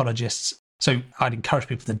and psychologists. So I'd encourage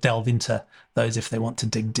people to delve into those if they want to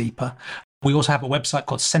dig deeper. We also have a website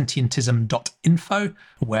called sentientism.info,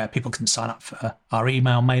 where people can sign up for our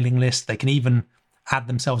email mailing list. They can even add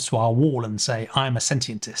themselves to our wall and say, I'm a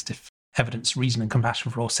sentientist. If evidence, reason, and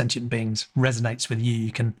compassion for all sentient beings resonates with you,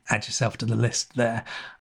 you can add yourself to the list there.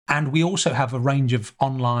 And we also have a range of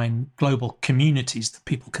online global communities that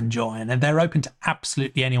people can join, and they're open to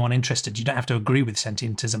absolutely anyone interested. You don't have to agree with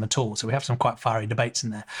sentientism at all. So we have some quite fiery debates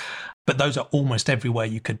in there. But those are almost everywhere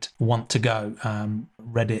you could want to go.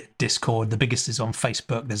 Reddit, Discord, the biggest is on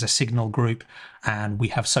Facebook. There's a Signal group, and we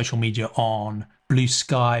have social media on Blue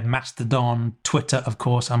Sky, Mastodon, Twitter, of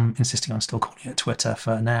course. I'm insisting on still calling it Twitter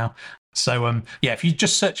for now. So, if you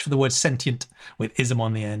just search for the word sentient with ism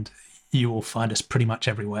on the end, you will find us pretty much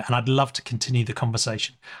everywhere. And I'd love to continue the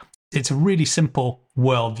conversation. It's a really simple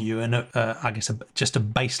worldview and I guess just a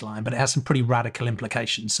baseline, but it has some pretty radical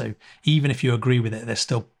implications. So even if you agree with it, there's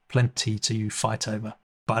still plenty to fight over.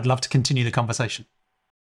 But I'd love to continue the conversation.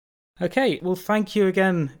 Okay, well, thank you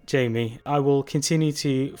again, Jamie. I will continue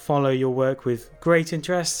to follow your work with great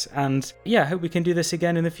interest, and I hope we can do this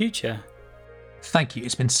again in the future. Thank you.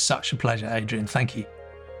 It's been such a pleasure, Adrian. Thank you.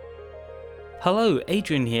 Hello,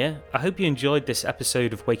 Adrian here. I hope you enjoyed this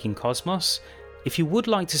episode of Waking Cosmos. If you would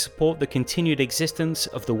like to support the continued existence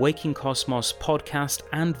of the Waking Cosmos podcast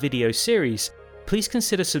and video series, please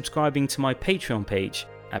consider subscribing to my Patreon page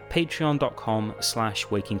at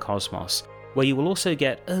patreon.com/wakingcosmos, where you will also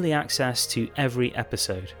get early access to every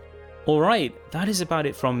episode. Alright, that is about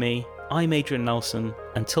it from me. I'm Adrian Nelson.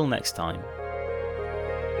 Until next time.